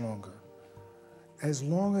much longer. As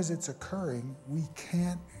long as it's occurring, we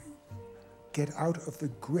can't get out of the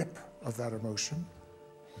grip of that emotion.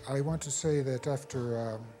 I want to say that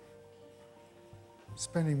after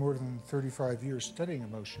spending more than 35 years studying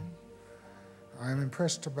emotion, I'm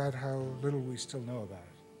impressed about how little we still know about it.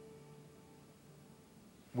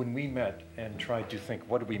 When we met and tried to think,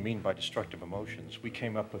 what do we mean by destructive emotions, we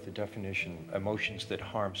came up with the definition, emotions that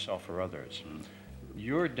harm self or others.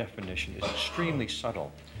 Your definition is extremely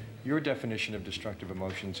subtle. Your definition of destructive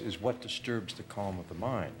emotions is what disturbs the calm of the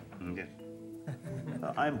mind. Yes.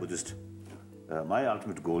 I'm Buddhist. My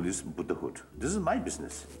ultimate goal is Buddhahood. This is my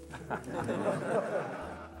business.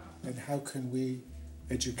 And how can we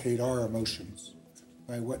educate our emotions?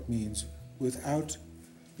 By what means? Without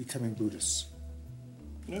becoming Buddhists.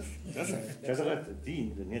 Yes. So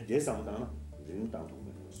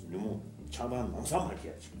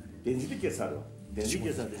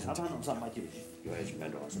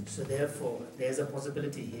therefore, there's a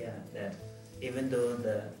possibility here that even though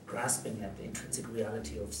the grasping at the intrinsic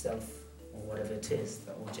reality of self, or whatever it is,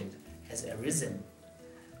 the object, has arisen,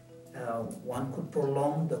 one could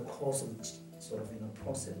prolong the causal sort of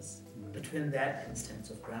process between that instance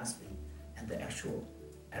of grasping and the actual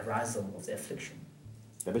arisal of the affliction.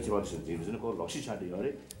 So, in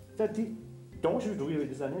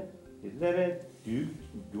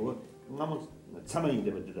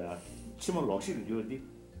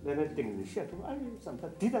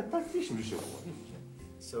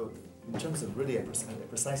terms of really a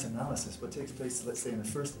precise analysis, what takes place, let's say, in the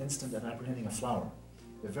first instant of apprehending a flower,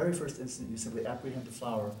 the very first instant you simply apprehend the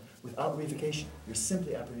flower without reification. You're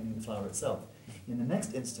simply apprehending the flower itself. In the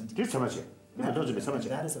next instant,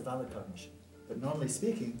 that is a valid cognition. But normally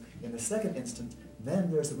speaking, in the second instant,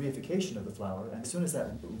 then there's a reification of the flower, and as soon as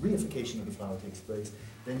that reification of the flower takes place,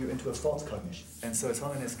 then you're into a false cognition. And so His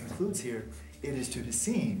Holiness concludes here, it is to be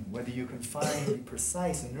seen whether you can find the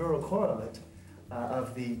precise neural correlate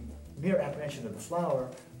of the mere apprehension of the flower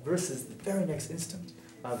versus the very next instant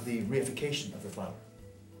of the reification of the flower.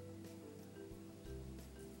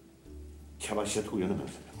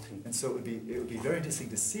 And so it would be very interesting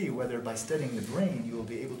to see whether by studying the brain you will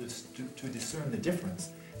be able to discern the difference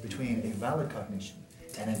between a valid cognition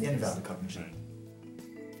and an invalid cognition.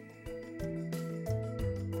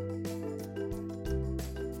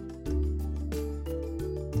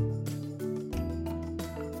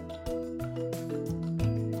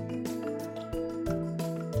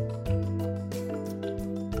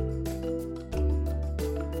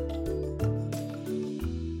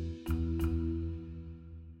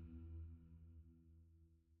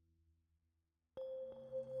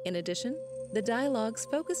 In addition, the dialogues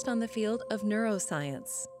focused on the field of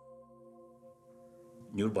neuroscience.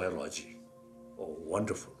 Neurobiology, oh,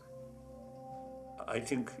 wonderful. I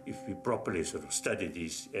think if we properly sort of study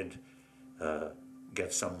this and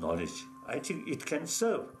get some knowledge, I think it can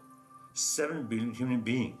serve 7 billion human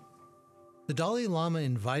beings. The Dalai Lama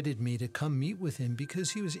invited me to come meet with him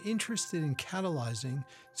because he was interested in catalyzing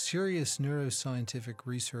serious neuroscientific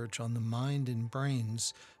research on the mind and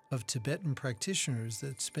brains of Tibetan practitioners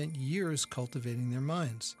that spent years cultivating their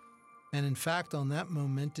minds. And in fact, on that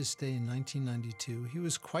momentous day in 1992, he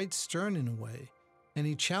was quite stern in a way. And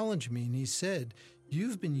he challenged me and he said,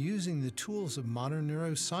 "You've been using the tools of modern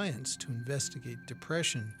neuroscience to investigate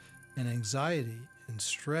depression and anxiety and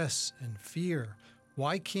stress and fear.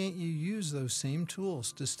 Why can't you use those same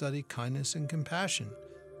tools to study kindness and compassion?"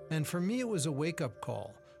 And for me, it was a wake-up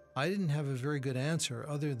call. I didn't have a very good answer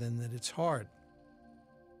other than that it's hard.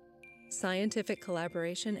 Scientific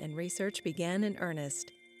collaboration and research began in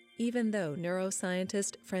earnest, even though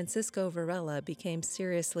neuroscientist Francisco Varela became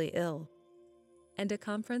seriously ill. And a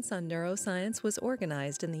conference on neuroscience was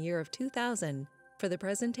organized in the year of 2000 for the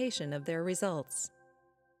presentation of their results.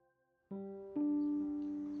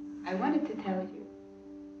 I wanted to tell you,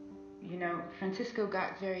 Francisco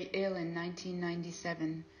got very ill in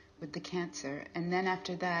 1997 with the cancer, and then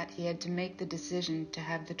after that he had to make the decision to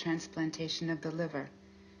have the transplantation of the liver.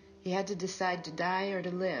 He had to decide to die or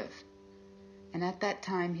to live. and at that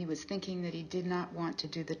time he was thinking that he did not want to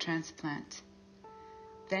do the transplant.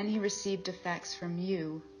 Then he received a fax from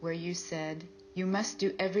you where you said, "You must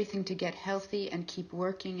do everything to get healthy and keep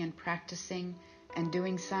working and practicing and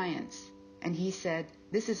doing science." And he said,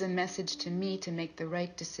 "This is a message to me to make the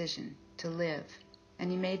right decision, to live." And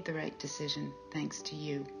he made the right decision, thanks to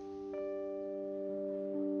you.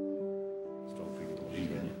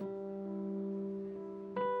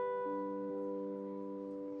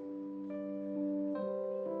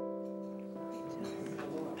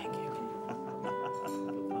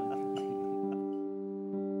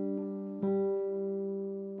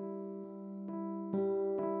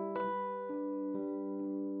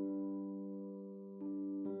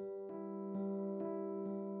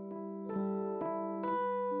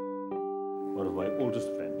 One of my oldest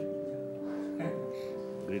friends,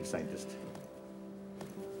 great scientist.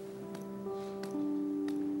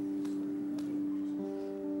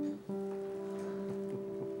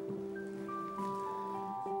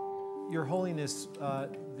 Your Holiness,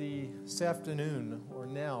 this afternoon, or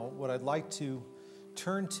now, what I'd like to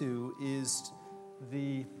turn to is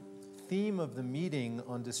the theme of the meeting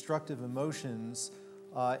on destructive emotions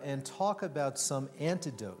and talk about some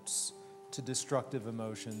antidotes to destructive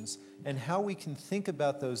emotions and how we can think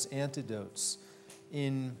about those antidotes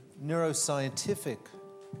in neuroscientific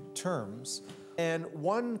terms. And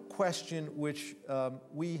one question which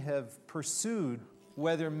we have pursued,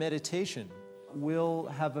 whether meditation will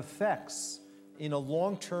have effects in a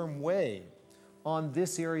long-term way on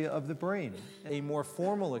this area of the brain. A more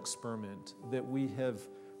formal experiment that we have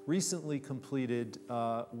recently completed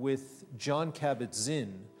with Jon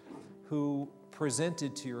Kabat-Zinn, who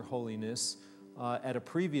presented to Your Holiness at a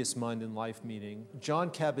previous Mind and Life meeting. Jon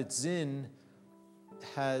Kabat-Zinn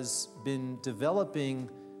has been developing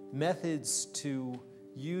methods to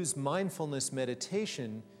use mindfulness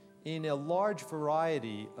meditation in a large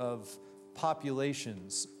variety of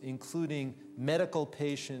populations, including medical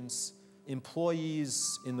patients,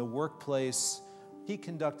 employees in the workplace. He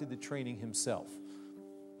conducted the training himself.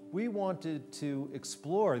 We wanted to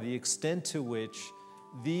explore the extent to which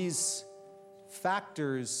these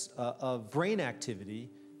factors of brain activity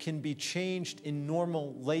can be changed in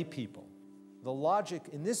normal lay people. The logic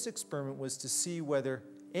in this experiment was to see whether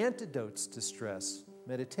antidotes to stress,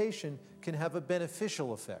 meditation, can have a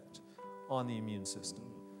beneficial effect on the immune system.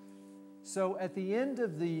 So at the end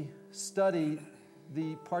of the study,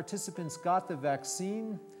 the participants got the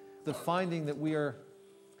vaccine. The finding that we are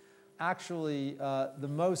actually the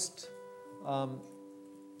most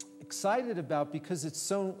excited about because it's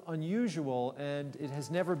so unusual and it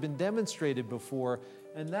has never been demonstrated before,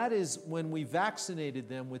 and that is when we vaccinated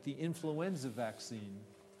them with the influenza vaccine,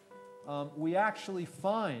 we actually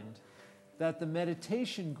find that the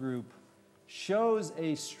meditation group shows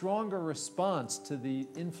a stronger response to the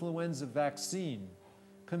influenza vaccine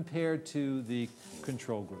compared to the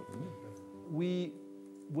control group. We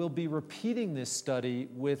will be repeating this study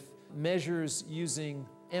with measures using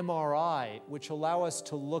MRI, which allow us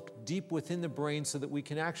to look deep within the brain so that we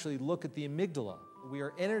can actually look at the amygdala. We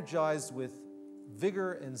are energized with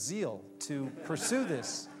vigor and zeal to pursue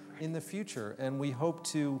this in the future, and we hope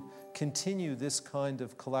to continue this kind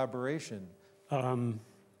of collaboration.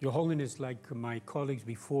 Your Holiness, like my colleagues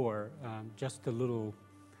before, just a little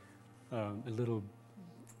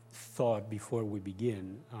thought before we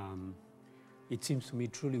begin. It seems to me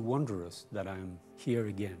truly wondrous that I'm here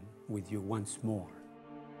again with you once more.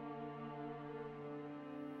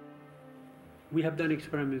 We have done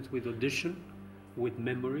experiments with audition, with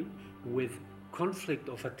memory, with conflict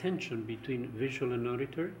of attention between visual and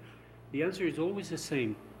auditory. The answer is always the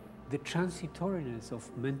same. The transitoriness of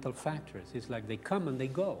mental factors is like they come and they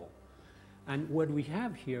go. And what we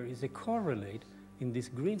have here is a correlate in this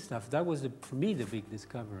green stuff. That was, for me, the big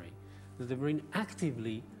discovery, that the brain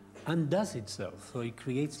actively undoes itself. So it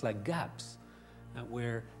creates like gaps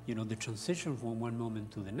where, you know, the transition from one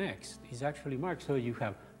moment to the next is actually marked. So you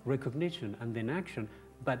have recognition and then action,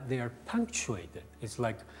 but they are punctuated. It's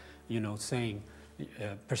like, you know, saying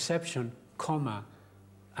perception, comma,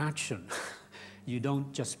 action. You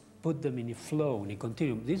don't just put them in a flow, in a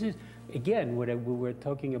continuum. This is, again, what we were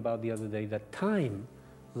talking about the other day, that time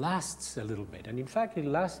lasts a little bit. And in fact, it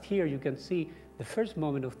lasts here. You can see the first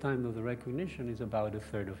moment of time of the recognition is about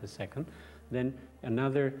 1/3 of a second. Then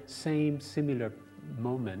another similar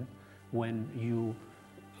moment when you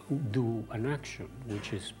do an action,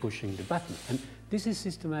 which is pushing the button. And this is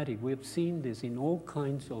systematic. We have seen this in all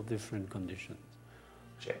kinds of different conditions.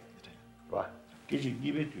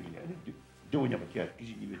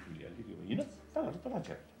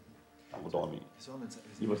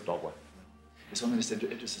 So I'm just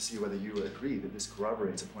interested to see whether you agree that this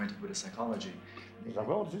corroborates a point of Buddhist psychology. And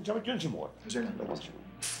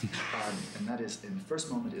that is, in the first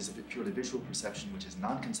moment, is a purely visual perception, which is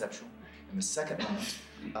non-conceptual. In the second moment,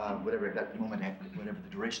 whatever the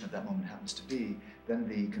duration of that moment happens to be, then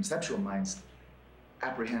the conceptual mind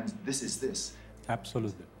apprehends this is this.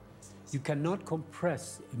 Absolutely. You cannot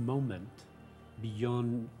compress a moment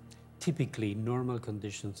beyond typically normal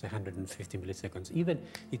conditions 150 milliseconds. Even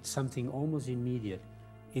it's something almost immediate,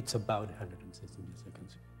 it's about 160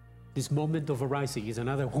 milliseconds. This moment of arising is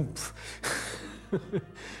another whoomph.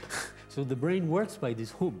 So the brain works by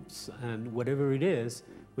these whoops, and whatever it is,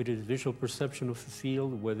 whether it's visual perception of a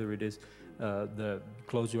field, whether it is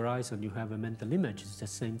close your eyes and you have a mental image, it's the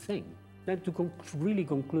same thing. Then to really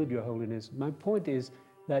conclude, Your Holiness, my point is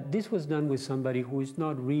that this was done with somebody who is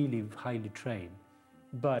not really highly trained.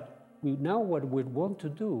 But now what we want to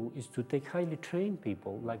do is to take highly trained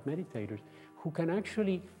people, like meditators, who can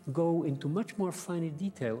actually go into much more fine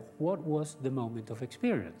detail what was the moment of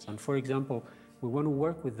experience. And for example, we want to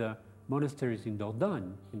work with the monasteries in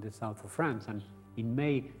Dordogne, in the south of France. And in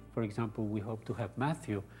May, for example, we hope to have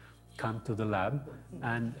Matthew come to the lab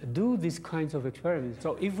and do these kinds of experiments.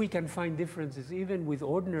 So if we can find differences even with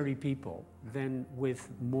ordinary people, then with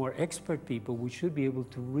more expert people, we should be able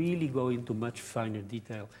to really go into much finer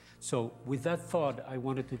detail. So with that thought, I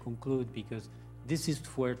wanted to conclude, because this is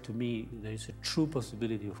where, to me, there is a true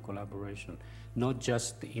possibility of collaboration, not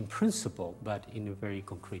just in principle, but in a very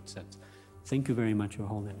concrete sense. Thank you very much, Your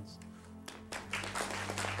Holiness.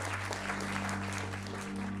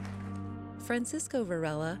 Francisco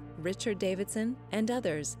Varela, Richard Davidson, and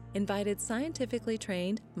others invited scientifically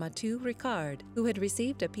trained Mathieu Ricard, who had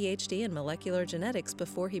received a PhD in molecular genetics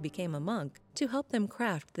before he became a monk, to help them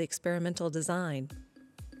craft the experimental design.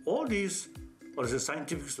 All these are the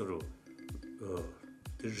scientific the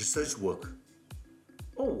research work.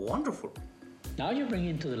 Oh, wonderful. Now you bring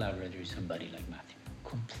into the laboratory somebody like Matthew.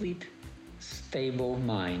 Complete, stable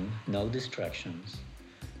mind, no distractions,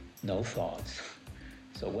 no thoughts.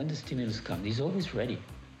 So when the stimulus comes, he's always ready.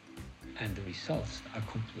 And the results are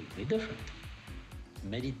completely different.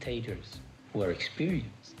 Meditators who are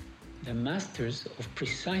experienced, they're masters of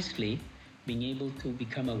precisely being able to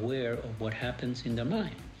become aware of what happens in their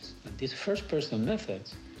minds. And these first-person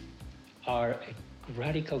methods are a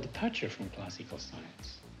radical departure from classical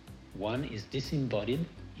science. One is disembodied,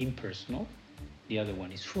 impersonal. The other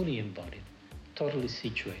one is fully embodied, totally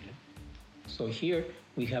situated. So here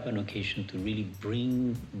we have an occasion to really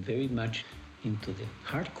bring very much into the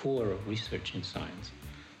hardcore of research in science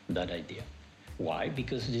that idea. Why?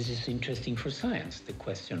 Because this is interesting for science, the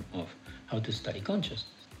question of how to study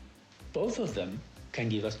consciousness. Both of them can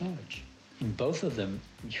give us knowledge. In both of them,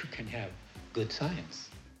 you can have good science.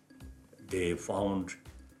 They found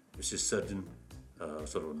this is certain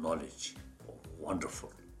sort of knowledge. Oh,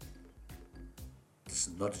 wonderful. This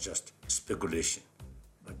is not just speculation,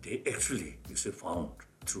 but they actually, found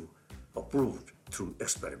through, approved through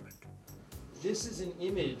experiment. This is an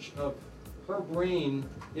image of her brain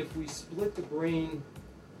if we split the brain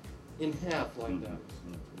in half like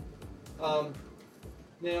that.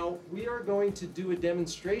 Now, we are going to do a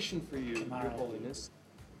demonstration for you, Your Holiness.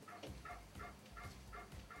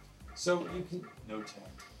 So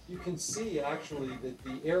you can see actually that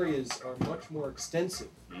the areas are much more extensive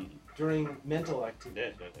during mental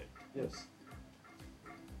activity. Yes.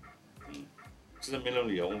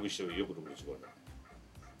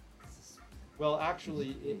 Well,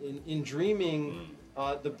 actually, in dreaming,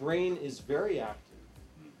 the brain is very active.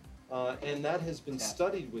 And that has been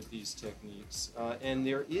studied with these techniques. And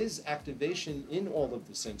there is activation in all of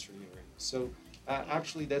the sensory areas. So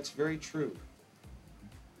actually, that's very true.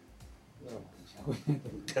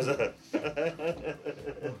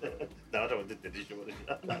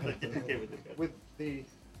 With the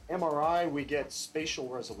MRI, we get spatial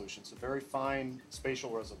resolution, so very fine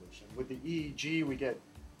spatial resolution. With the EEG, we get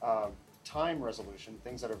time resolution,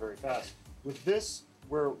 things that are very fast. With this,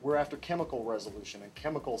 we're after chemical resolution and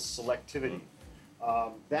chemical selectivity.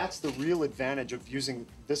 That's the real advantage of using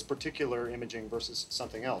this particular imaging versus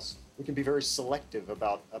something else. We can be very selective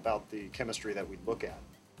about the chemistry that we look at.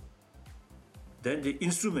 Then the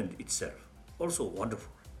instrument itself, also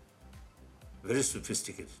wonderful, very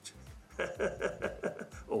sophisticated.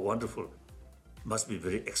 Oh, wonderful. Must be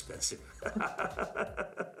very expensive.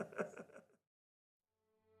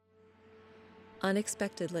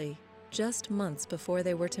 Unexpectedly, just months before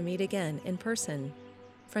they were to meet again in person,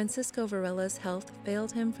 Francisco Varela's health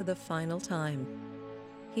failed him for the final time.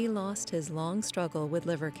 He lost his long struggle with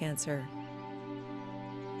liver cancer.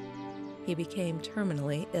 He became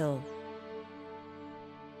terminally ill.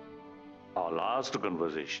 our last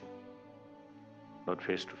conversation, not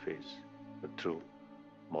face to face, but through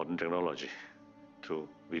modern technology, through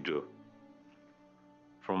video,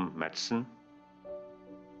 from medicine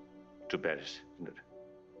to Paris, isn't it?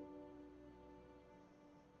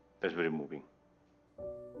 That's very moving.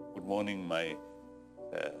 Good morning, my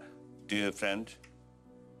dear friend.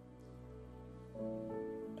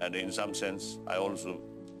 And in some sense, I also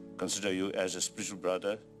consider you as a spiritual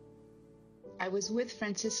brother. I was with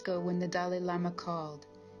Francisco when the Dalai Lama called.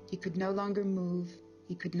 He could no longer move,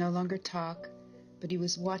 he could no longer talk, but he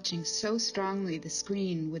was watching so strongly the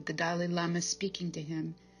screen with the Dalai Lama speaking to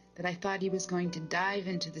him that I thought he was going to dive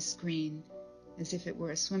into the screen as if it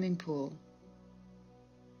were a swimming pool.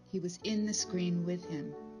 He was in the screen with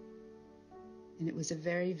him, and it was a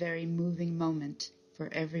very, very moving moment for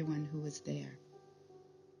everyone who was there.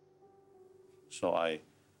 So I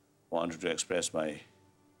wanted to express my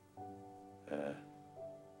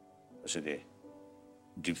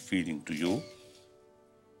deep feeling to you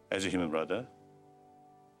as a human brother,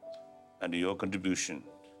 and your contribution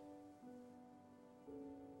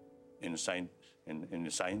in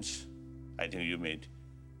science, I think you made,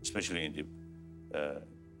 especially in the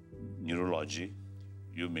neurology,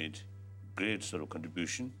 you made great sort of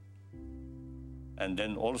contribution. And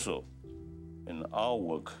then also in our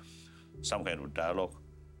work, some kind of dialogue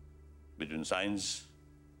between science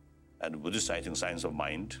and Buddhist, I think science of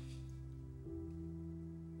mind,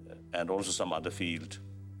 and also some other field.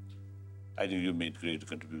 I think you made great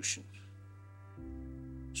contribution.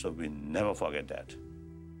 So we never forget that.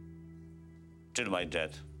 Till my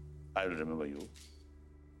death, I will remember you.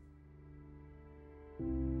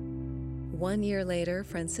 1 year later,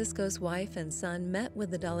 Francisco's wife and son met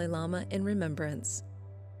with the Dalai Lama in remembrance.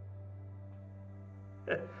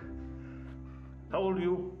 How old are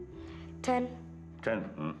you? 10.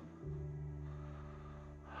 10.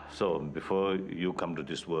 So before you come to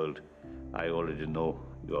this world, I already know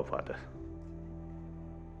your father.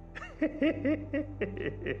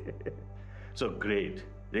 So great,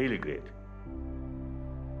 really great.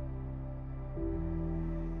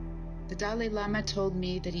 The Dalai Lama told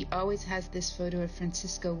me that he always has this photo of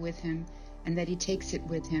Francisco with him and that he takes it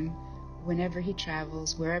with him whenever he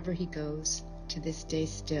travels, wherever he goes, to this day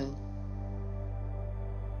still.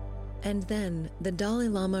 And then the Dalai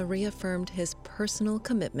Lama reaffirmed his personal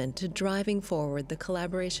commitment to driving forward the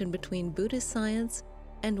collaboration between Buddhist science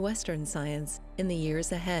and Western science in the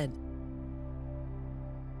years ahead.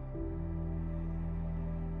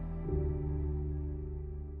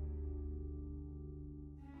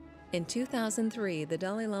 In 2003, the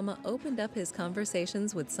Dalai Lama opened up his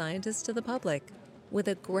conversations with scientists to the public with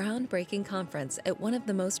a groundbreaking conference at one of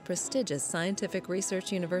the most prestigious scientific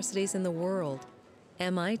research universities in the world,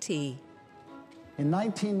 MIT. In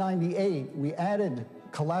 1998, we added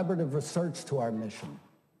collaborative research to our mission.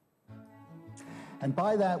 And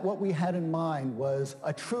by that, what we had in mind was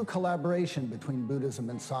a true collaboration between Buddhism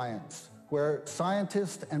and science, where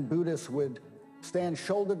scientists and Buddhists would stand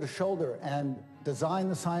shoulder to shoulder and design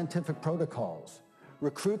the scientific protocols,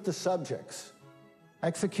 recruit the subjects,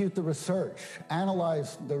 execute the research,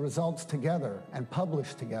 analyze the results together, and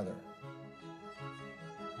publish together.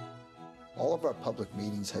 All of our public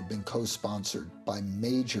meetings have been co-sponsored by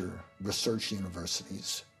major research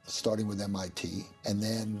universities, starting with MIT, and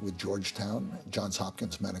then with Georgetown, Johns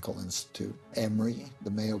Hopkins Medical Institute, Emory, the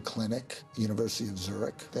Mayo Clinic, University of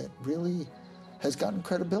Zurich, that really has gotten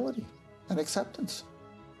credibility and acceptance.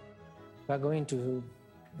 We're going to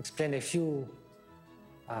explain a few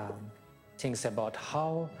things about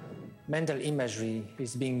how mental imagery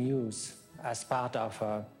is being used as part of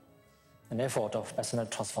an effort of personal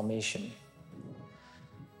transformation.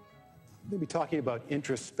 We'll be talking about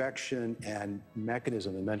introspection and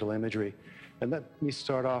mechanism in mental imagery. And let me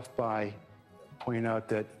start off by pointing out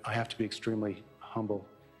that I have to be extremely humble.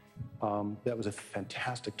 That was a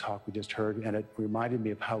fantastic talk we just heard, and it reminded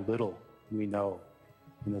me of how little we know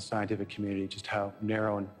in the scientific community, just how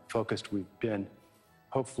narrow and focused we've been.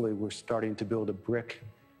 Hopefully, we're starting to build a brick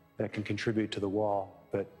that can contribute to the wall,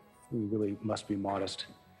 but we really must be modest.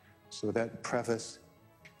 So with that preface,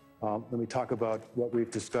 let me talk about what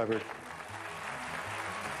we've discovered.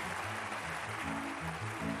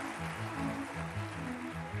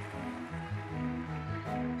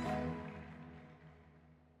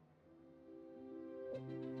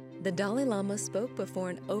 The Dalai Lama spoke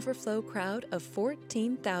before an overflow crowd of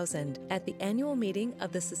 14,000 at the annual meeting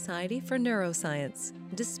of the Society for Neuroscience,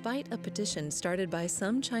 despite a petition started by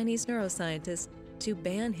some Chinese neuroscientists to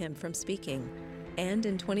ban him from speaking. And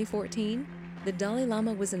in 2014, the Dalai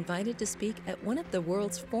Lama was invited to speak at one of the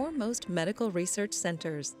world's foremost medical research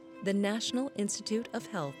centers, the National Institute of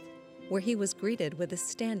Health. where he was greeted with a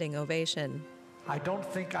standing ovation. I don't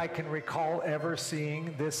think I can recall ever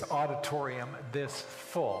seeing this auditorium this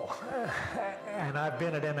full. And I've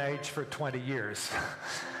been at NIH for 20 years.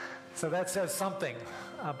 So that says something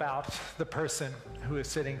about the person who is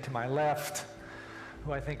sitting to my left,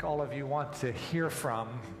 who I think all of you want to hear from,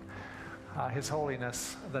 His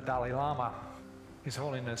Holiness, the Dalai Lama. His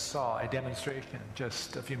Holiness saw a demonstration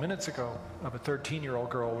just a few minutes ago of a 13-year-old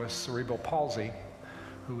girl with cerebral palsy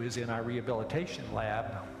who is in our rehabilitation lab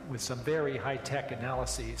with some very high-tech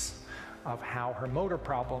analyses of how her motor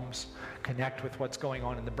problems connect with what's going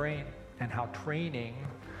on in the brain, and how training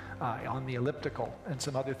on the elliptical and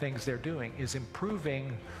some other things they're doing is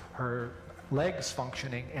improving her legs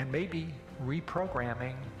functioning and maybe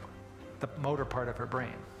reprogramming the motor part of her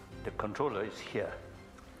brain. The controller is here.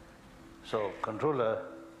 So controller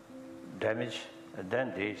damage, and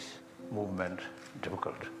then this movement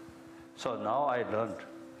difficult. So now I learned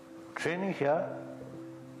training here,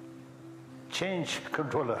 change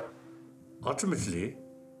controller. Ultimately,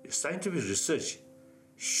 scientific research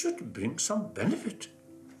should bring some benefit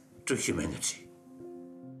to humanity.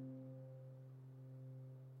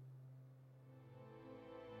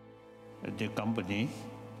 The company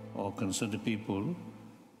or concerned people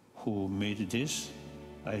who made this,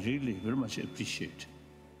 I really very much appreciate.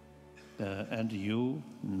 And you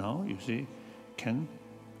now, you see, can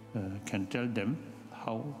tell them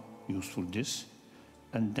how useful this.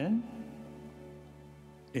 And then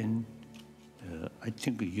in, I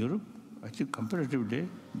think Europe, I think comparatively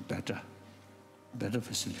better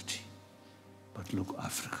facility. But look,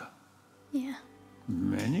 Africa. Yeah.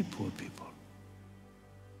 Many poor people.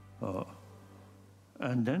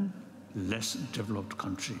 And then less developed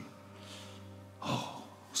country. Oh,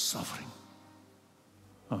 suffering.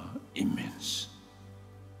 Immense.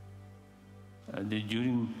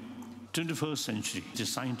 During 21st century, the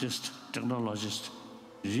scientists, technologists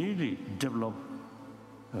really developed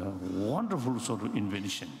a wonderful sort of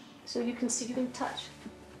invention. So you can see, you can touch.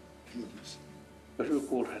 But your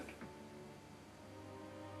forehead.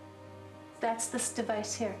 That's this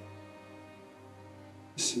device here.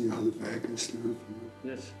 See how the bag is now?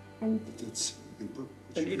 Yes. And that's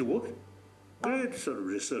and it worked. Great sort of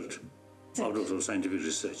result out of the scientific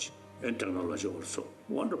research and technology also.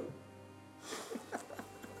 Wonderful.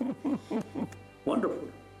 Wonderful.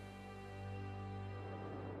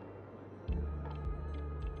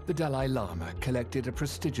 The Dalai Lama collected a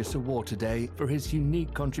prestigious award today for his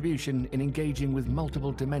unique contribution in engaging with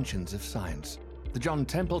multiple dimensions of science. The John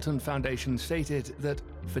Templeton Foundation stated that,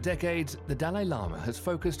 for decades, the Dalai Lama has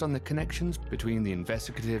focused on the connections between the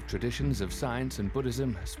investigative traditions of science and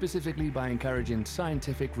Buddhism, specifically by encouraging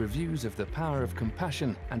scientific reviews of the power of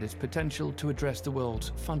compassion and its potential to address the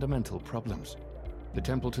world's fundamental problems. The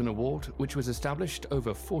Templeton Award, which was established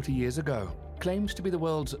over 40 years ago, claims to be the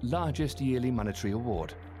world's largest yearly monetary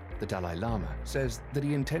award. The Dalai Lama says that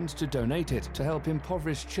he intends to donate it to help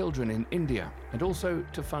impoverished children in India and also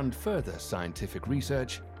to fund further scientific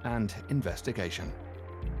research and investigation.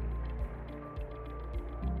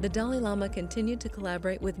 The Dalai Lama continued to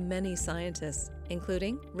collaborate with many scientists,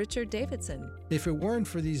 including Richard Davidson. If it weren't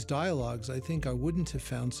for these dialogues, I think I wouldn't have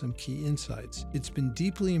found some key insights. It's been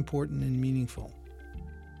deeply important and meaningful,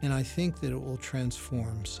 and I think that it will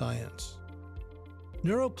transform science.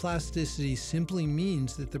 Neuroplasticity simply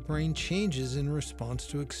means that the brain changes in response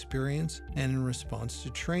to experience and in response to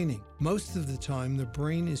training. Most of the time, the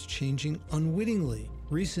brain is changing unwittingly.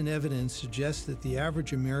 Recent evidence suggests that the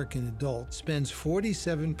average American adult spends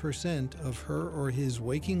 47% of her or his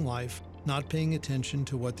waking life not paying attention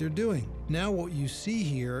to what they're doing. Now what you see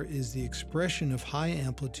here is the expression of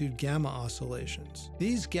high-amplitude gamma oscillations.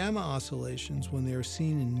 These gamma oscillations, when they are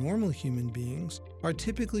seen in normal human beings, are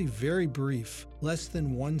typically very brief, less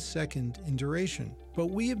than 1 second in duration.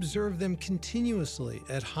 But we observe them continuously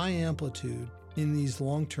at high amplitude in these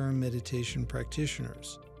long-term meditation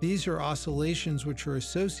practitioners. These are oscillations which are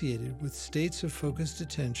associated with states of focused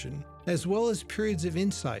attention, as well as periods of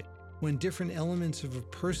insight, when different elements of a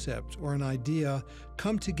percept or an idea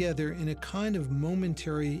come together in a kind of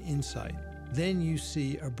momentary insight. Then you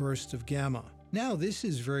see a burst of gamma. Now this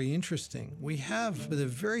is very interesting. We have, for the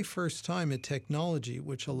very first time, a technology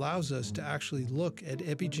which allows us to actually look at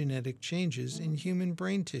epigenetic changes in human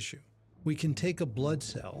brain tissue. We can take a blood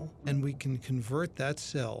cell and we can convert that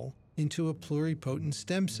cell into a pluripotent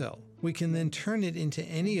stem cell. We can then turn it into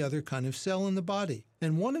any other kind of cell in the body.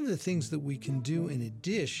 And one of the things that we can do in a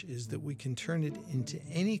dish is that we can turn it into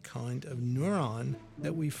any kind of neuron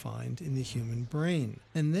that we find in the human brain.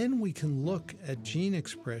 And then we can look at gene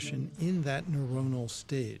expression in that neuronal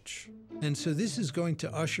stage. And so this is going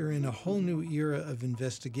to usher in a whole new era of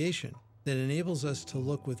investigation that enables us to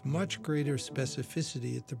look with much greater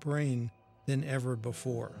specificity at the brain than ever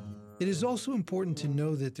before. It is also important to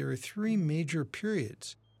know that there are three major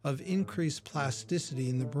periods of increased plasticity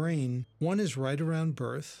in the brain. One is right around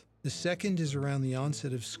birth. The second is around the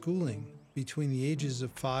onset of schooling, between the ages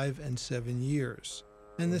of 5 and 7 years.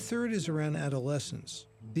 And the third is around adolescence.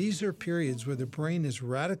 These are periods where the brain is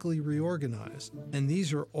radically reorganized, and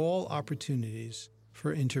these are all opportunities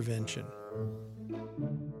for intervention.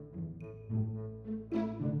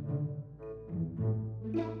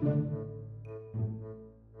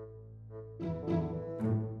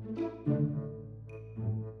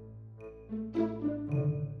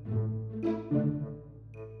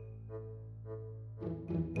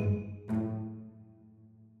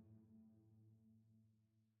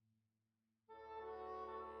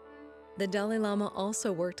 The Dalai Lama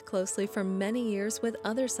also worked closely for many years with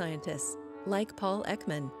other scientists, like Paul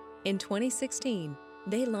Ekman. In 2016,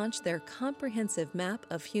 they launched their comprehensive map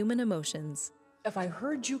of human emotions. If I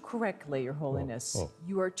heard you correctly, Your Holiness,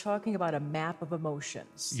 you are talking about a map of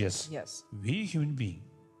emotions. Yes. Yes. We human beings,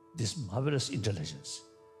 this marvelous intelligence,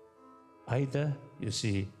 either, you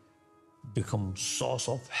see, become source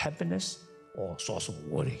of happiness or source of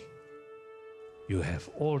worry. You have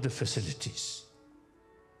all the facilities,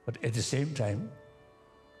 but at the same time,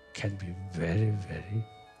 can be very, very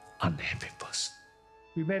unhappy person.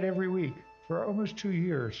 We met every week for almost 2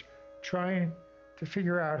 years, trying to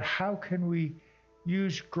figure out how can we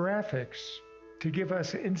use graphics to give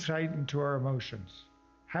us insight into our emotions.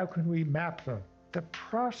 How can we map them? The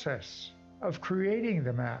process of creating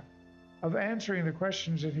the map, of answering the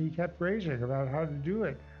questions that he kept raising about how to do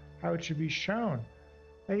it, how it should be shown,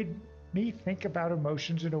 made me think about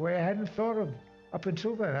emotions in a way I hadn't thought of up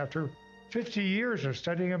until then. After 50 years of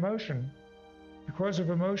studying emotion, because of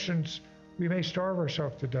emotions, we may starve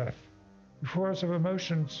ourselves to death. Because of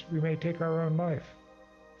emotions, we may take our own life.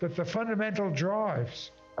 That the fundamental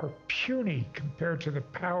drives are puny compared to the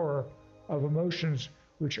power of emotions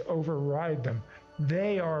which override them.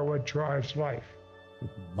 They are what drives life. We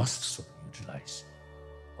must so utilize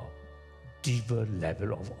a deeper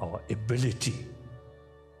level of our ability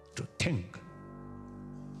to think,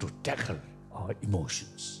 to tackle our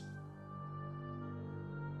emotions.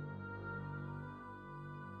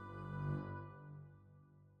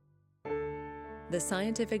 The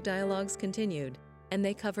scientific dialogues continued, and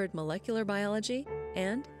they covered molecular biology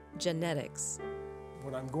and genetics.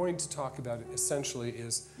 What I'm going to talk about essentially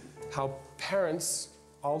is how parents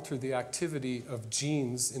alter the activity of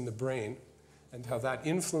genes in the brain and how that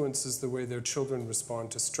influences the way their children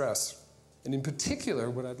respond to stress. And in particular,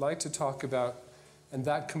 what I'd like to talk about, and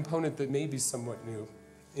that component that may be somewhat new,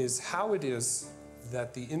 is how it is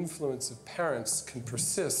that the influence of parents can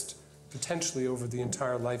persist potentially over the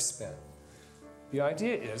entire lifespan. The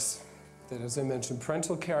idea is that, as I mentioned,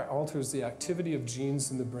 parental care alters the activity of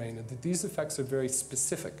genes in the brain, and that these effects are very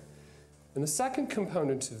specific. And the second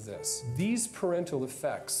component of this, these parental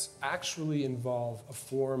effects actually involve a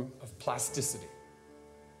form of plasticity.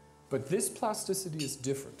 But this plasticity is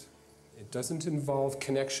different. It doesn't involve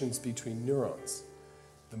connections between neurons.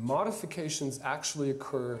 The modifications actually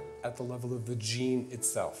occur at the level of the gene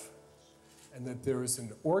itself, and that there is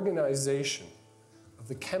an organization of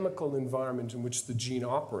the chemical environment in which the gene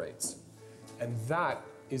operates, and that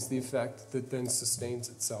is the effect that then sustains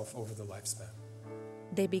itself over the lifespan.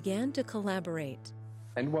 They began to collaborate.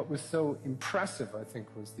 And what was so impressive, I think,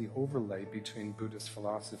 was the overlay between Buddhist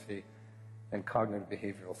philosophy and cognitive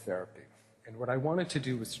behavioral therapy. And what I wanted to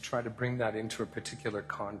do was to try to bring that into a particular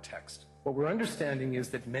context. What we're understanding is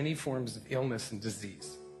that many forms of illness and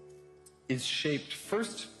disease is shaped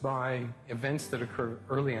first by events that occur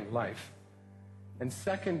early in life, and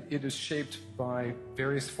second, it is shaped by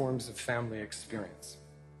various forms of family experience.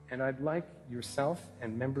 And I'd like yourself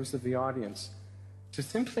and members of the audience to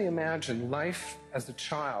simply imagine life as a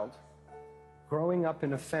child growing up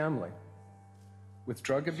in a family with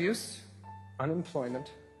drug abuse,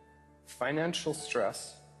 unemployment, financial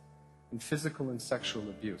stress, and physical and sexual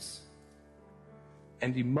abuse.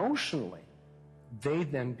 And emotionally, they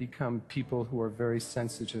then become people who are very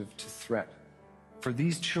sensitive to threat. For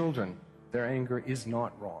these children, their anger is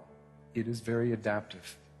not wrong. It is very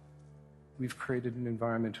adaptive. We've created an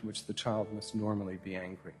environment in which the child must normally be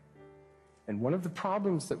angry. And one of the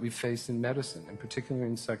problems that we face in medicine, and particularly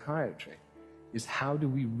in psychiatry, is how do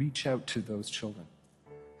we reach out to those children?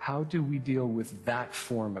 How do we deal with that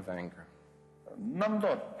form of anger?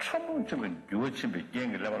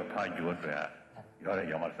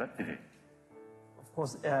 Of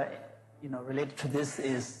course, related to this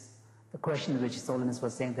is the question which His Holiness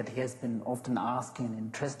was saying that he has been often asking and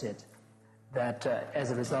interested, that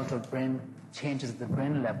as a result of brain changes at the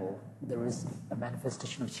brain level, there is a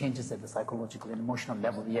manifestation of changes at the psychological and emotional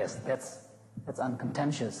level. Yes, that's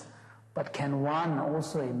uncontentious. But can one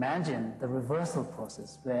also imagine the reversal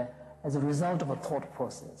process, where as a result of a thought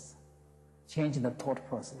process, change in the thought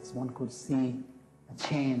process, one could see a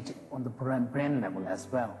change on the brain level as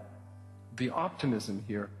well? The optimism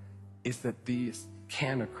here is that these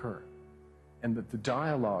can occur, and that the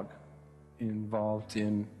dialogue involved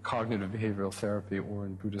in cognitive behavioral therapy or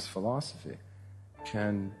in Buddhist philosophy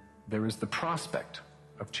there is the prospect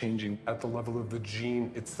of changing at the level of the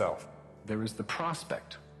gene itself. There is the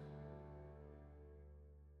prospect.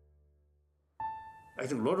 I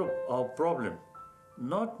think a lot of our problem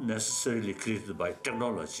not necessarily created by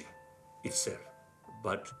technology itself,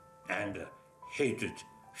 but anger, hatred,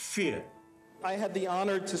 fear. I had the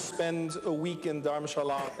honor to spend a week in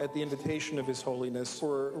Dharamshala at the invitation of His Holiness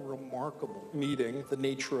for a remarkable meeting, The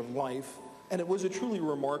Nature of Life, and it was a truly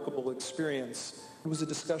remarkable experience. It was a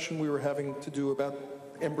discussion we were having to do about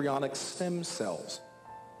embryonic stem cells.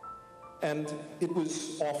 And it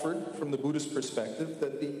was offered from the Buddhist perspective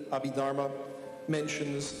that the Abhidharma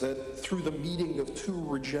mentions that through the meeting of two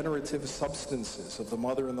regenerative substances, of the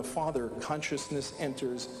mother and the father, consciousness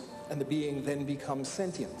enters and the being then becomes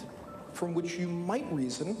sentient, from which you might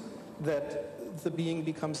reason that the being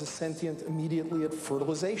becomes a sentient immediately at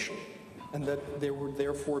fertilization, and that there would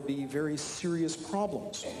therefore be very serious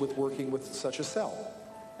problems with working with such a cell.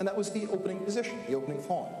 And that was the opening position, the opening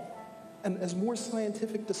thought. And as more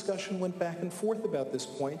scientific discussion went back and forth about this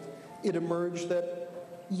point, it emerged that,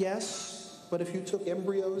 yes, but if you took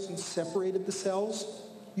embryos and separated the cells,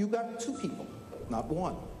 you got two people, not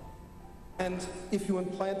one. And if you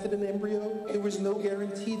implanted an embryo, there was no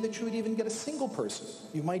guarantee that you would even get a single person.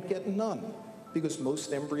 You might get none, because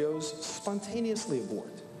most embryos spontaneously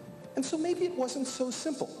abort. And so maybe it wasn't so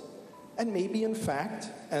simple. And maybe, in fact,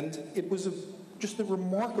 and it was just a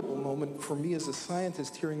remarkable moment for me as a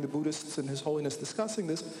scientist hearing the Buddhists and His Holiness discussing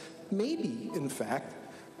this, maybe, in fact,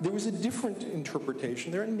 there was a different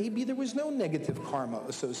interpretation there, and maybe there was no negative karma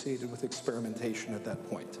associated with experimentation at that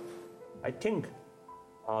point. I think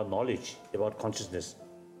our knowledge about consciousness,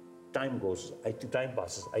 time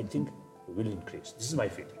passes, I think will increase. This is my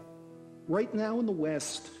feeling. Right now in the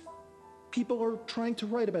West, people are trying to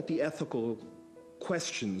write about the ethical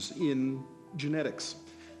questions in genetics.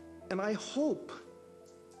 And I hope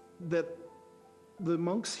that the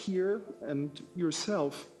monks here and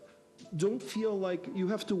yourself don't feel like you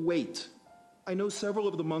have to wait. I know several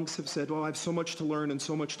of the monks have said, well, I have so much to learn and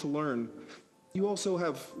so much to learn. You also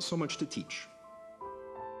have so much to teach.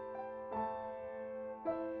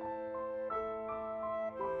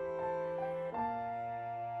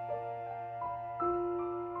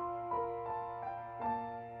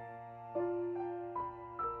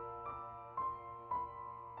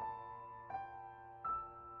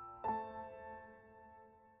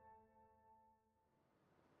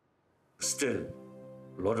 Still,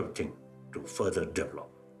 a lot of things to further develop.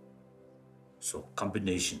 So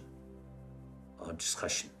combination or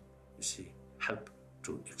discussion, you see, help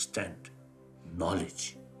to extend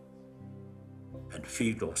knowledge. And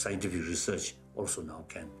field of scientific research also now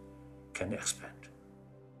can expand.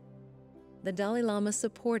 The Dalai Lama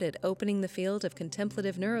supported opening the field of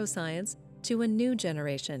contemplative neuroscience to a new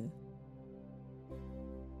generation.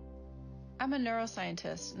 I'm a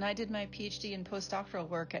neuroscientist, and I did my PhD and postdoctoral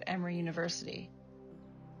work at Emory University.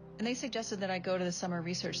 And they suggested that I go to the Summer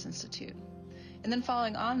Research Institute. And then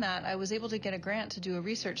following on that, I was able to get a grant to do a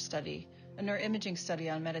research study, a neuroimaging study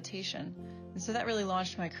on meditation. And so that really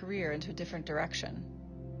launched my career into a different direction.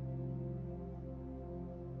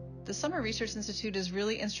 The Summer Research Institute is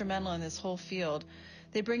really instrumental in this whole field.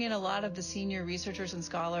 They bring in a lot of the senior researchers and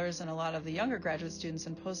scholars and a lot of the younger graduate students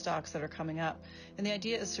and postdocs that are coming up. And the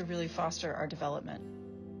idea is to really foster our development.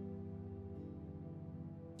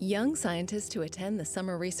 Young scientists who attend the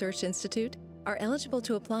Summer Research Institute are eligible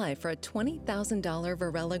to apply for a $20,000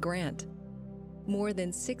 Varela grant. More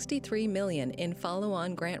than $63 million in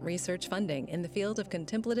follow-on grant research funding in the field of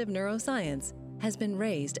contemplative neuroscience has been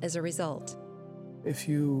raised as a result. If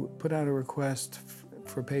you put out a request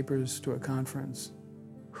for papers to a conference,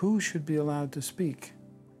 who should be allowed to speak?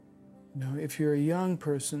 You know, if you're a young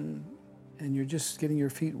person and you're just getting your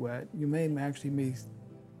feet wet, you may actually be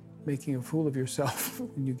making a fool of yourself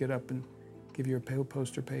when you get up and give your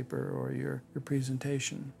poster paper or your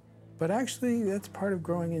presentation. But actually, that's part of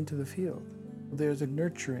growing into the field. There's a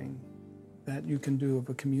nurturing that you can do of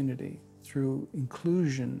a community through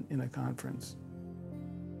inclusion in a conference.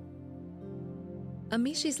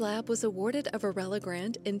 Amishi's lab was awarded a Varela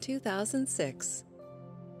grant in 2006.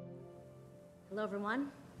 Hello, everyone.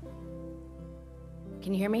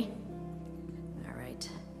 Can you hear me? All right.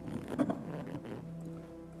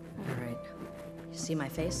 You see my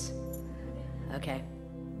face? Okay.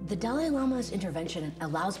 The Dalai Lama's intervention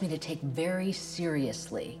allows me to take very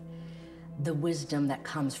seriously the wisdom that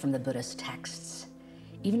comes from the Buddhist texts.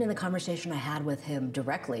 Even in the conversation I had with him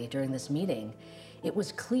directly during this meeting, it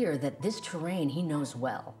was clear that this terrain he knows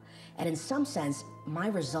well. And in some sense, my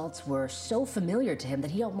results were so familiar to him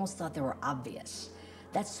that he almost thought they were obvious.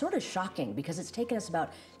 That's sort of shocking because it's taken us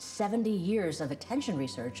about 70 years of attention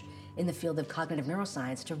research in the field of cognitive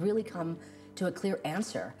neuroscience to really come to a clear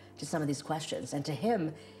answer to some of these questions. And to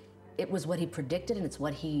him, it was what he predicted and it's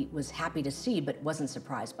what he was happy to see, but wasn't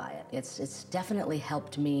surprised by it. It's definitely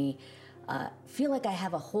helped me feel like I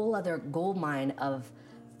have a whole other gold mine of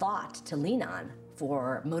thought to lean on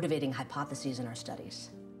for motivating hypotheses in our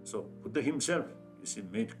studies. So Buddha himself, you see,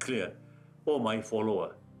 made clear, oh, my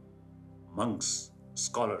follower, monks,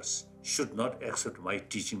 scholars should not accept my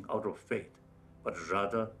teaching out of faith, but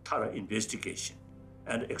rather thorough investigation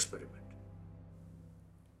and experiment.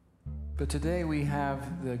 But today we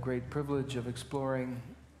have the great privilege of exploring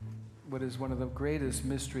what is one of the greatest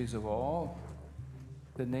mysteries of all,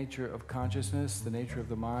 the nature of consciousness, the nature of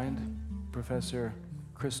the mind. Professor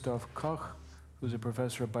Christoph Koch, who's a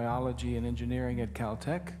professor of biology and engineering at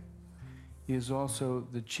Caltech. He is also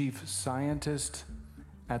the chief scientist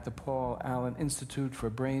at the Paul Allen Institute for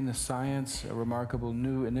Brain Science, a remarkable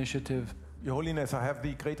new initiative. Your Holiness, I have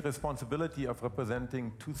the great responsibility of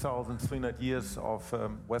representing 2,300 years of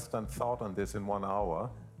Western thought on this in 1 hour.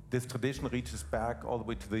 This tradition reaches back all the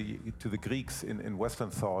way to the Greeks in Western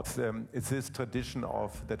thought. It's this tradition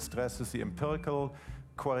that stresses the empirical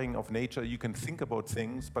querying of nature. You can think about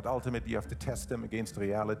things, but ultimately you have to test them against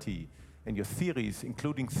reality. And your theories,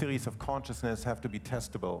 including theories of consciousness, have to be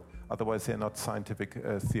testable. Otherwise, they're not scientific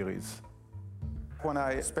theories. When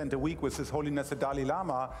I spent a week with His Holiness the Dalai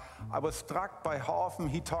Lama, I was struck by how often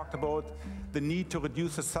he talked about the need to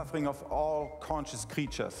reduce the suffering of all conscious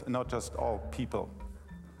creatures, and not just all people.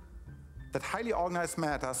 That highly organized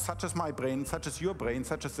matter, such as my brain, such as your brain,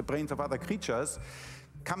 such as the brains of other creatures,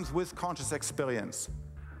 comes with conscious experience.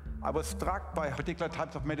 I was struck by particular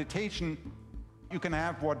types of meditation. You can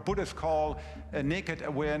have what Buddhists call a naked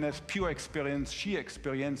awareness, pure experience, sheer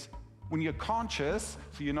experience. When you're conscious,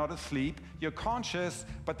 so you're not asleep, you're conscious,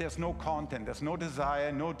 but there's no content, there's no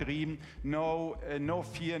desire, no dream, no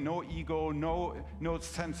fear, no ego, no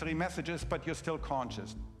sensory messages, but you're still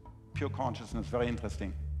conscious. Pure consciousness, very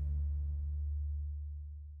interesting.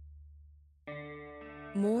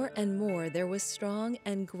 More and more, there was strong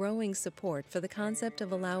and growing support for the concept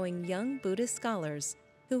of allowing young Buddhist scholars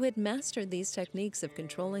who had mastered these techniques of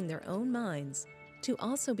controlling their own minds to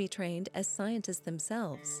also be trained as scientists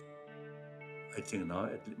themselves. I think now,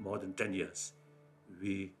 at more than 10 years,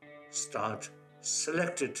 we start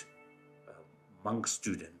selected monk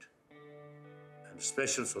student and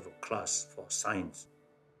special sort of class for science.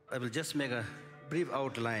 I will just make a brief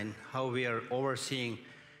outline how we are overseeing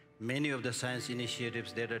many of the science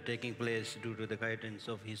initiatives that are taking place due to the guidance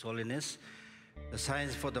of His Holiness. The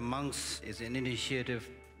Science for the Monks is an initiative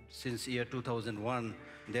since year 2001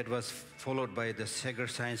 that was followed by the Sager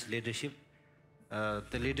Science Leadership.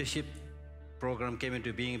 The leadership program came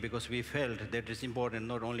into being because we felt that it's important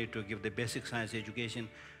not only to give the basic science education,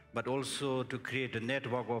 but also to create a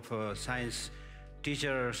network of science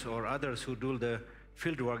teachers or others who do the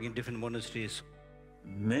field work in different monasteries.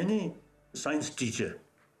 Many science teachers,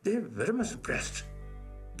 they're very much impressed.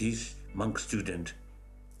 These monk students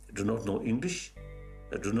do not know English,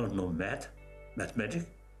 they do not know mathematics,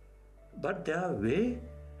 but their way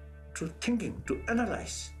to thinking, to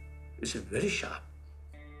analyze, is very sharp.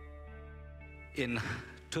 In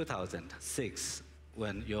 2006,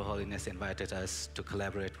 when Your Holiness invited us to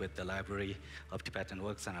collaborate with the Library of Tibetan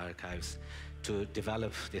Works and Archives to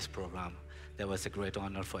develop this program, that was a great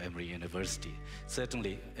honor for Emory University.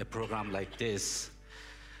 Certainly, a program like this,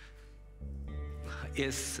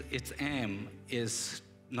 its aim is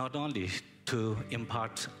not only to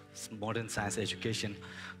impart modern science education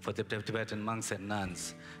for the Tibetan monks and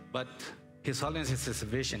nuns, but His Holiness's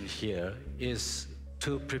vision here is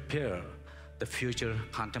to prepare the future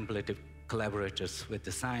contemplative collaborators with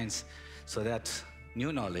the science so that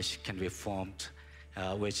new knowledge can be formed,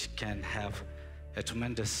 which can have a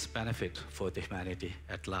tremendous benefit for the humanity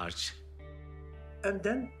at large. And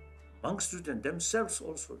then monk students themselves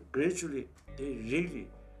also, gradually, they really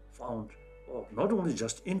found not only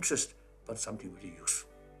just interest, but something very useful.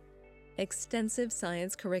 Extensive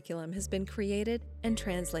science curriculum has been created and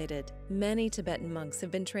translated. Many Tibetan monks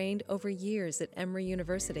have been trained over years at Emory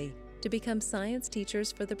University to become science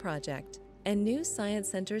teachers for the project, and new science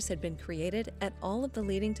centers had been created at all of the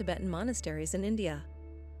leading Tibetan monasteries in India.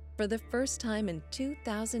 For the first time in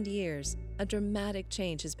 2,000 years, a dramatic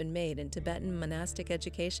change has been made in Tibetan monastic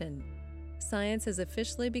education. Science has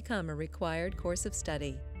officially become a required course of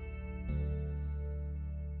study.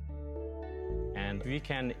 And we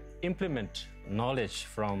can implement knowledge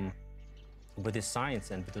from Buddhist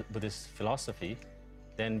science and Buddhist philosophy,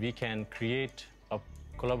 then we can create a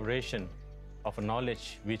collaboration of a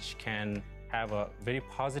knowledge which can have a very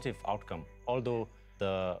positive outcome. Although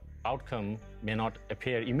the outcome may not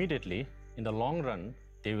appear immediately, in the long run,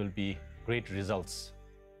 there will be great results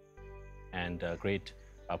and great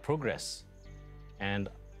progress. And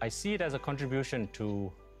I see it as a contribution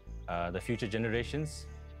to the future generations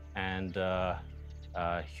and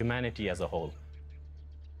humanity as a whole.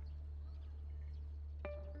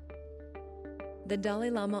 The Dalai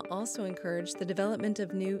Lama also encouraged the development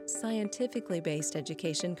of new scientifically based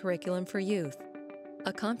education curriculum for youth.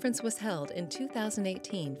 A conference was held in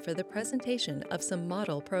 2018 for the presentation of some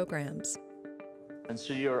model programs. And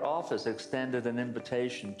so your office extended an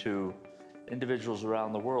invitation to individuals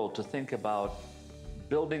around the world to think about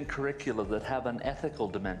building curricula that have an ethical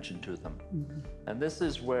dimension to them. Mm-hmm. And this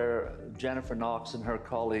is where Jennifer Knox and her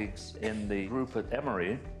colleagues in the group at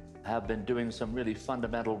Emory have been doing some really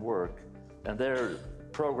fundamental work. And their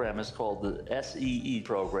program is called the SEE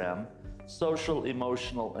program, Social,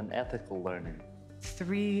 Emotional, and Ethical Learning.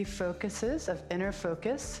 3 focuses of inner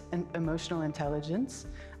focus and emotional intelligence,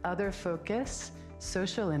 other focus,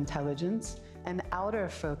 social intelligence, and outer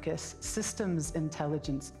focus, systems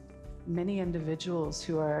intelligence. Many individuals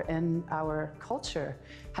who are in our culture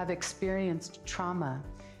have experienced trauma.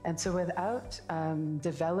 And so without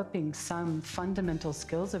developing some fundamental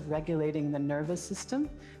skills of regulating the nervous system,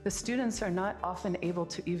 the students are not often able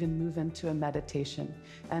to even move into a meditation.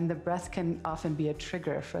 And the breath can often be a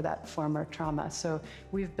trigger for that former trauma. So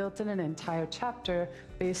we've built in an entire chapter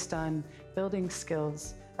based on building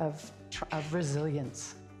skills of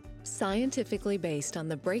resilience. Scientifically based on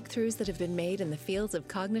the breakthroughs that have been made in the fields of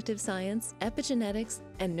cognitive science, epigenetics,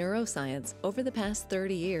 and neuroscience over the past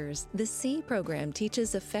 30 years, the SEE program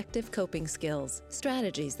teaches effective coping skills,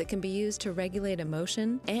 strategies that can be used to regulate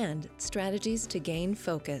emotion, and strategies to gain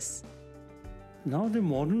focus. Now the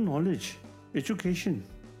modern knowledge, education,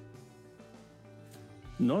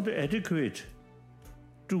 not adequate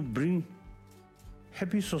to bring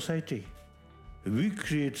happy society. We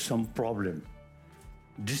create some problem,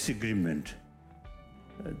 disagreement,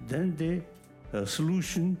 then the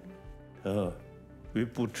solution, we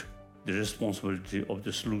put the responsibility of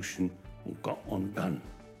the solution on gun.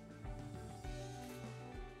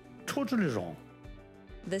 Totally wrong.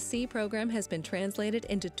 The SEE program has been translated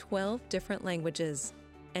into 12 different languages,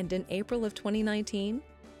 and in April of 2019,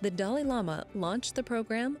 the Dalai Lama launched the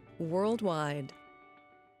program worldwide.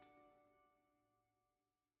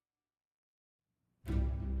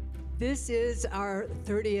 This is our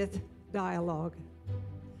 30th dialogue.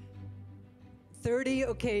 30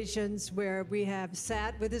 occasions where we have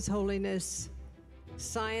sat with His Holiness,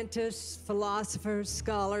 scientists, philosophers,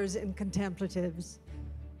 scholars, and contemplatives,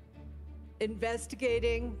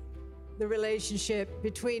 investigating the relationship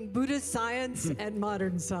between Buddhist science and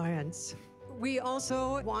modern science. We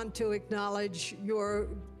also want to acknowledge your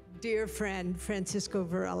dear friend, Francisco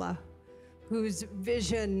Varela, whose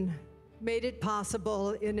vision made it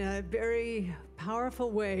possible in a very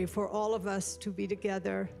powerful way for all of us to be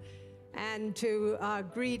together. And to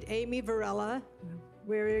greet Amy Varela,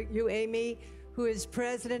 where are you, Amy, who is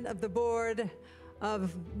president of the board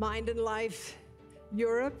of Mind and Life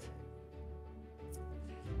Europe.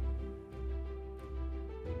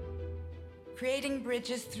 Creating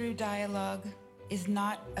bridges through dialogue is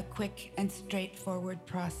not a quick and straightforward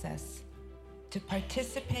process. To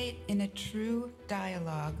participate in a true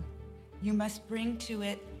dialogue, you must bring to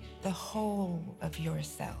it the whole of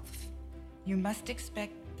yourself. You must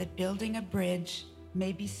expect that building a bridge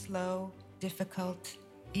may be slow, difficult,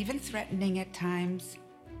 even threatening at times.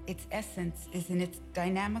 Its essence is in its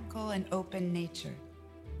dynamical and open nature,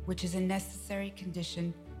 which is a necessary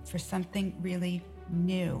condition for something really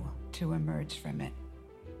new to emerge from it.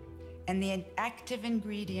 And the active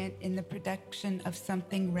ingredient in the production of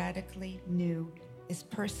something radically new is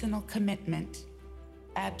personal commitment,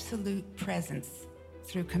 absolute presence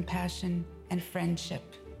through compassion and friendship,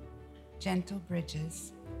 gentle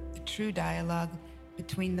bridges, the true dialogue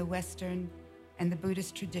between the Western and the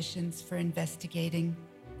Buddhist traditions for investigating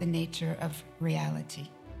the nature of reality.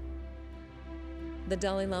 the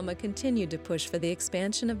Dalai Lama continued to push for the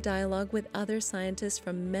expansion of dialogue with other scientists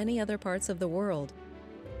from many other parts of the world,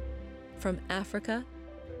 from Africa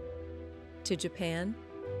to Japan,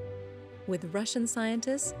 with Russian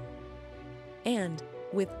scientists and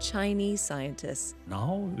with Chinese scientists.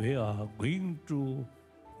 Now we are going to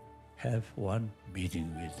have one meeting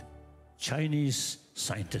with Chinese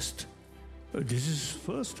scientists. This is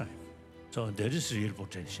first time. So there is real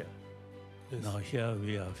potential. Yes. Now here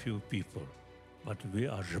we are few people, but we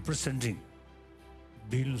are representing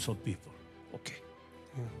billions of people. Okay.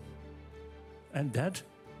 Yeah. And that,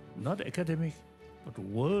 not academic, but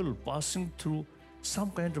world passing through some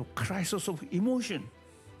kind of crisis of emotion.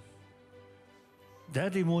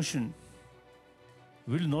 That emotion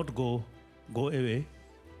will not go away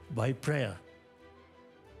by prayer,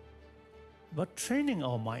 but training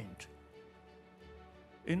our mind.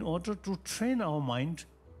 In order to train our mind,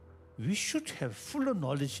 we should have fuller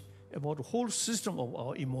knowledge about the whole system of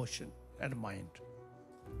our emotion and mind.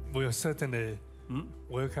 We'll certainly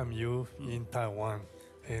welcome you in Taiwan,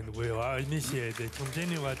 and we will initiate a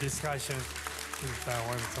continual discussion in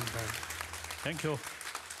Taiwan sometime. Thank you.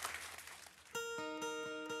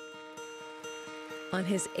 On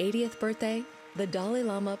his 80th birthday, the Dalai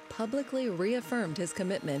Lama publicly reaffirmed his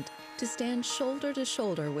commitment to stand shoulder to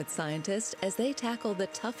shoulder with scientists as they tackle the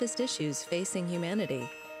toughest issues facing humanity.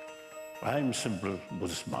 I'm a simple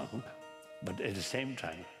Buddhist monk, but at the same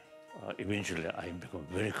time, eventually I become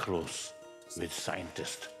very close with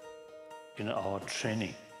scientists. In our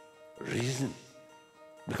training, reason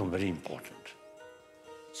become very important.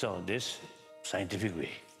 So this scientific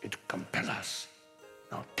way, it compels us.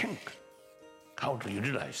 Now think how to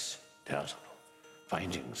utilize their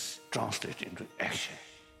findings, translate into action,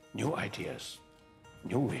 new ideas,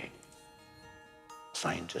 new way.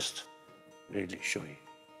 Scientists really showing,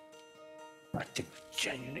 I think,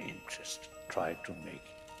 genuine interest, try to make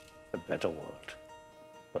a better world.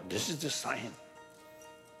 But this is the sign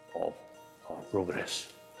of our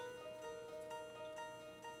progress.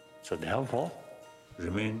 So therefore,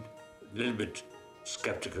 remain a little bit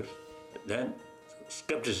skeptical. Then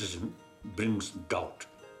skepticism brings doubt.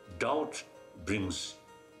 Doubt brings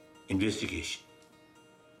investigation.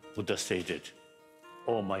 Buddha stated,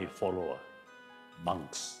 "O my follower,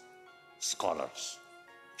 monks, scholars,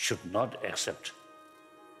 should not accept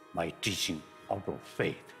my teaching out of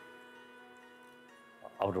faith,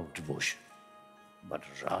 out of devotion, but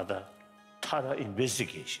rather thorough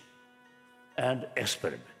investigation and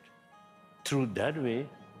experiment. Through that way,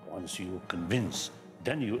 once you convince,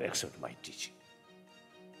 then you accept my teaching."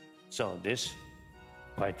 So this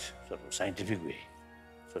quite sort of scientific way.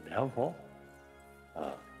 So therefore,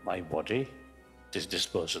 my body is this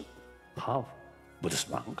person, half Buddhist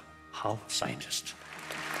monk, half scientist.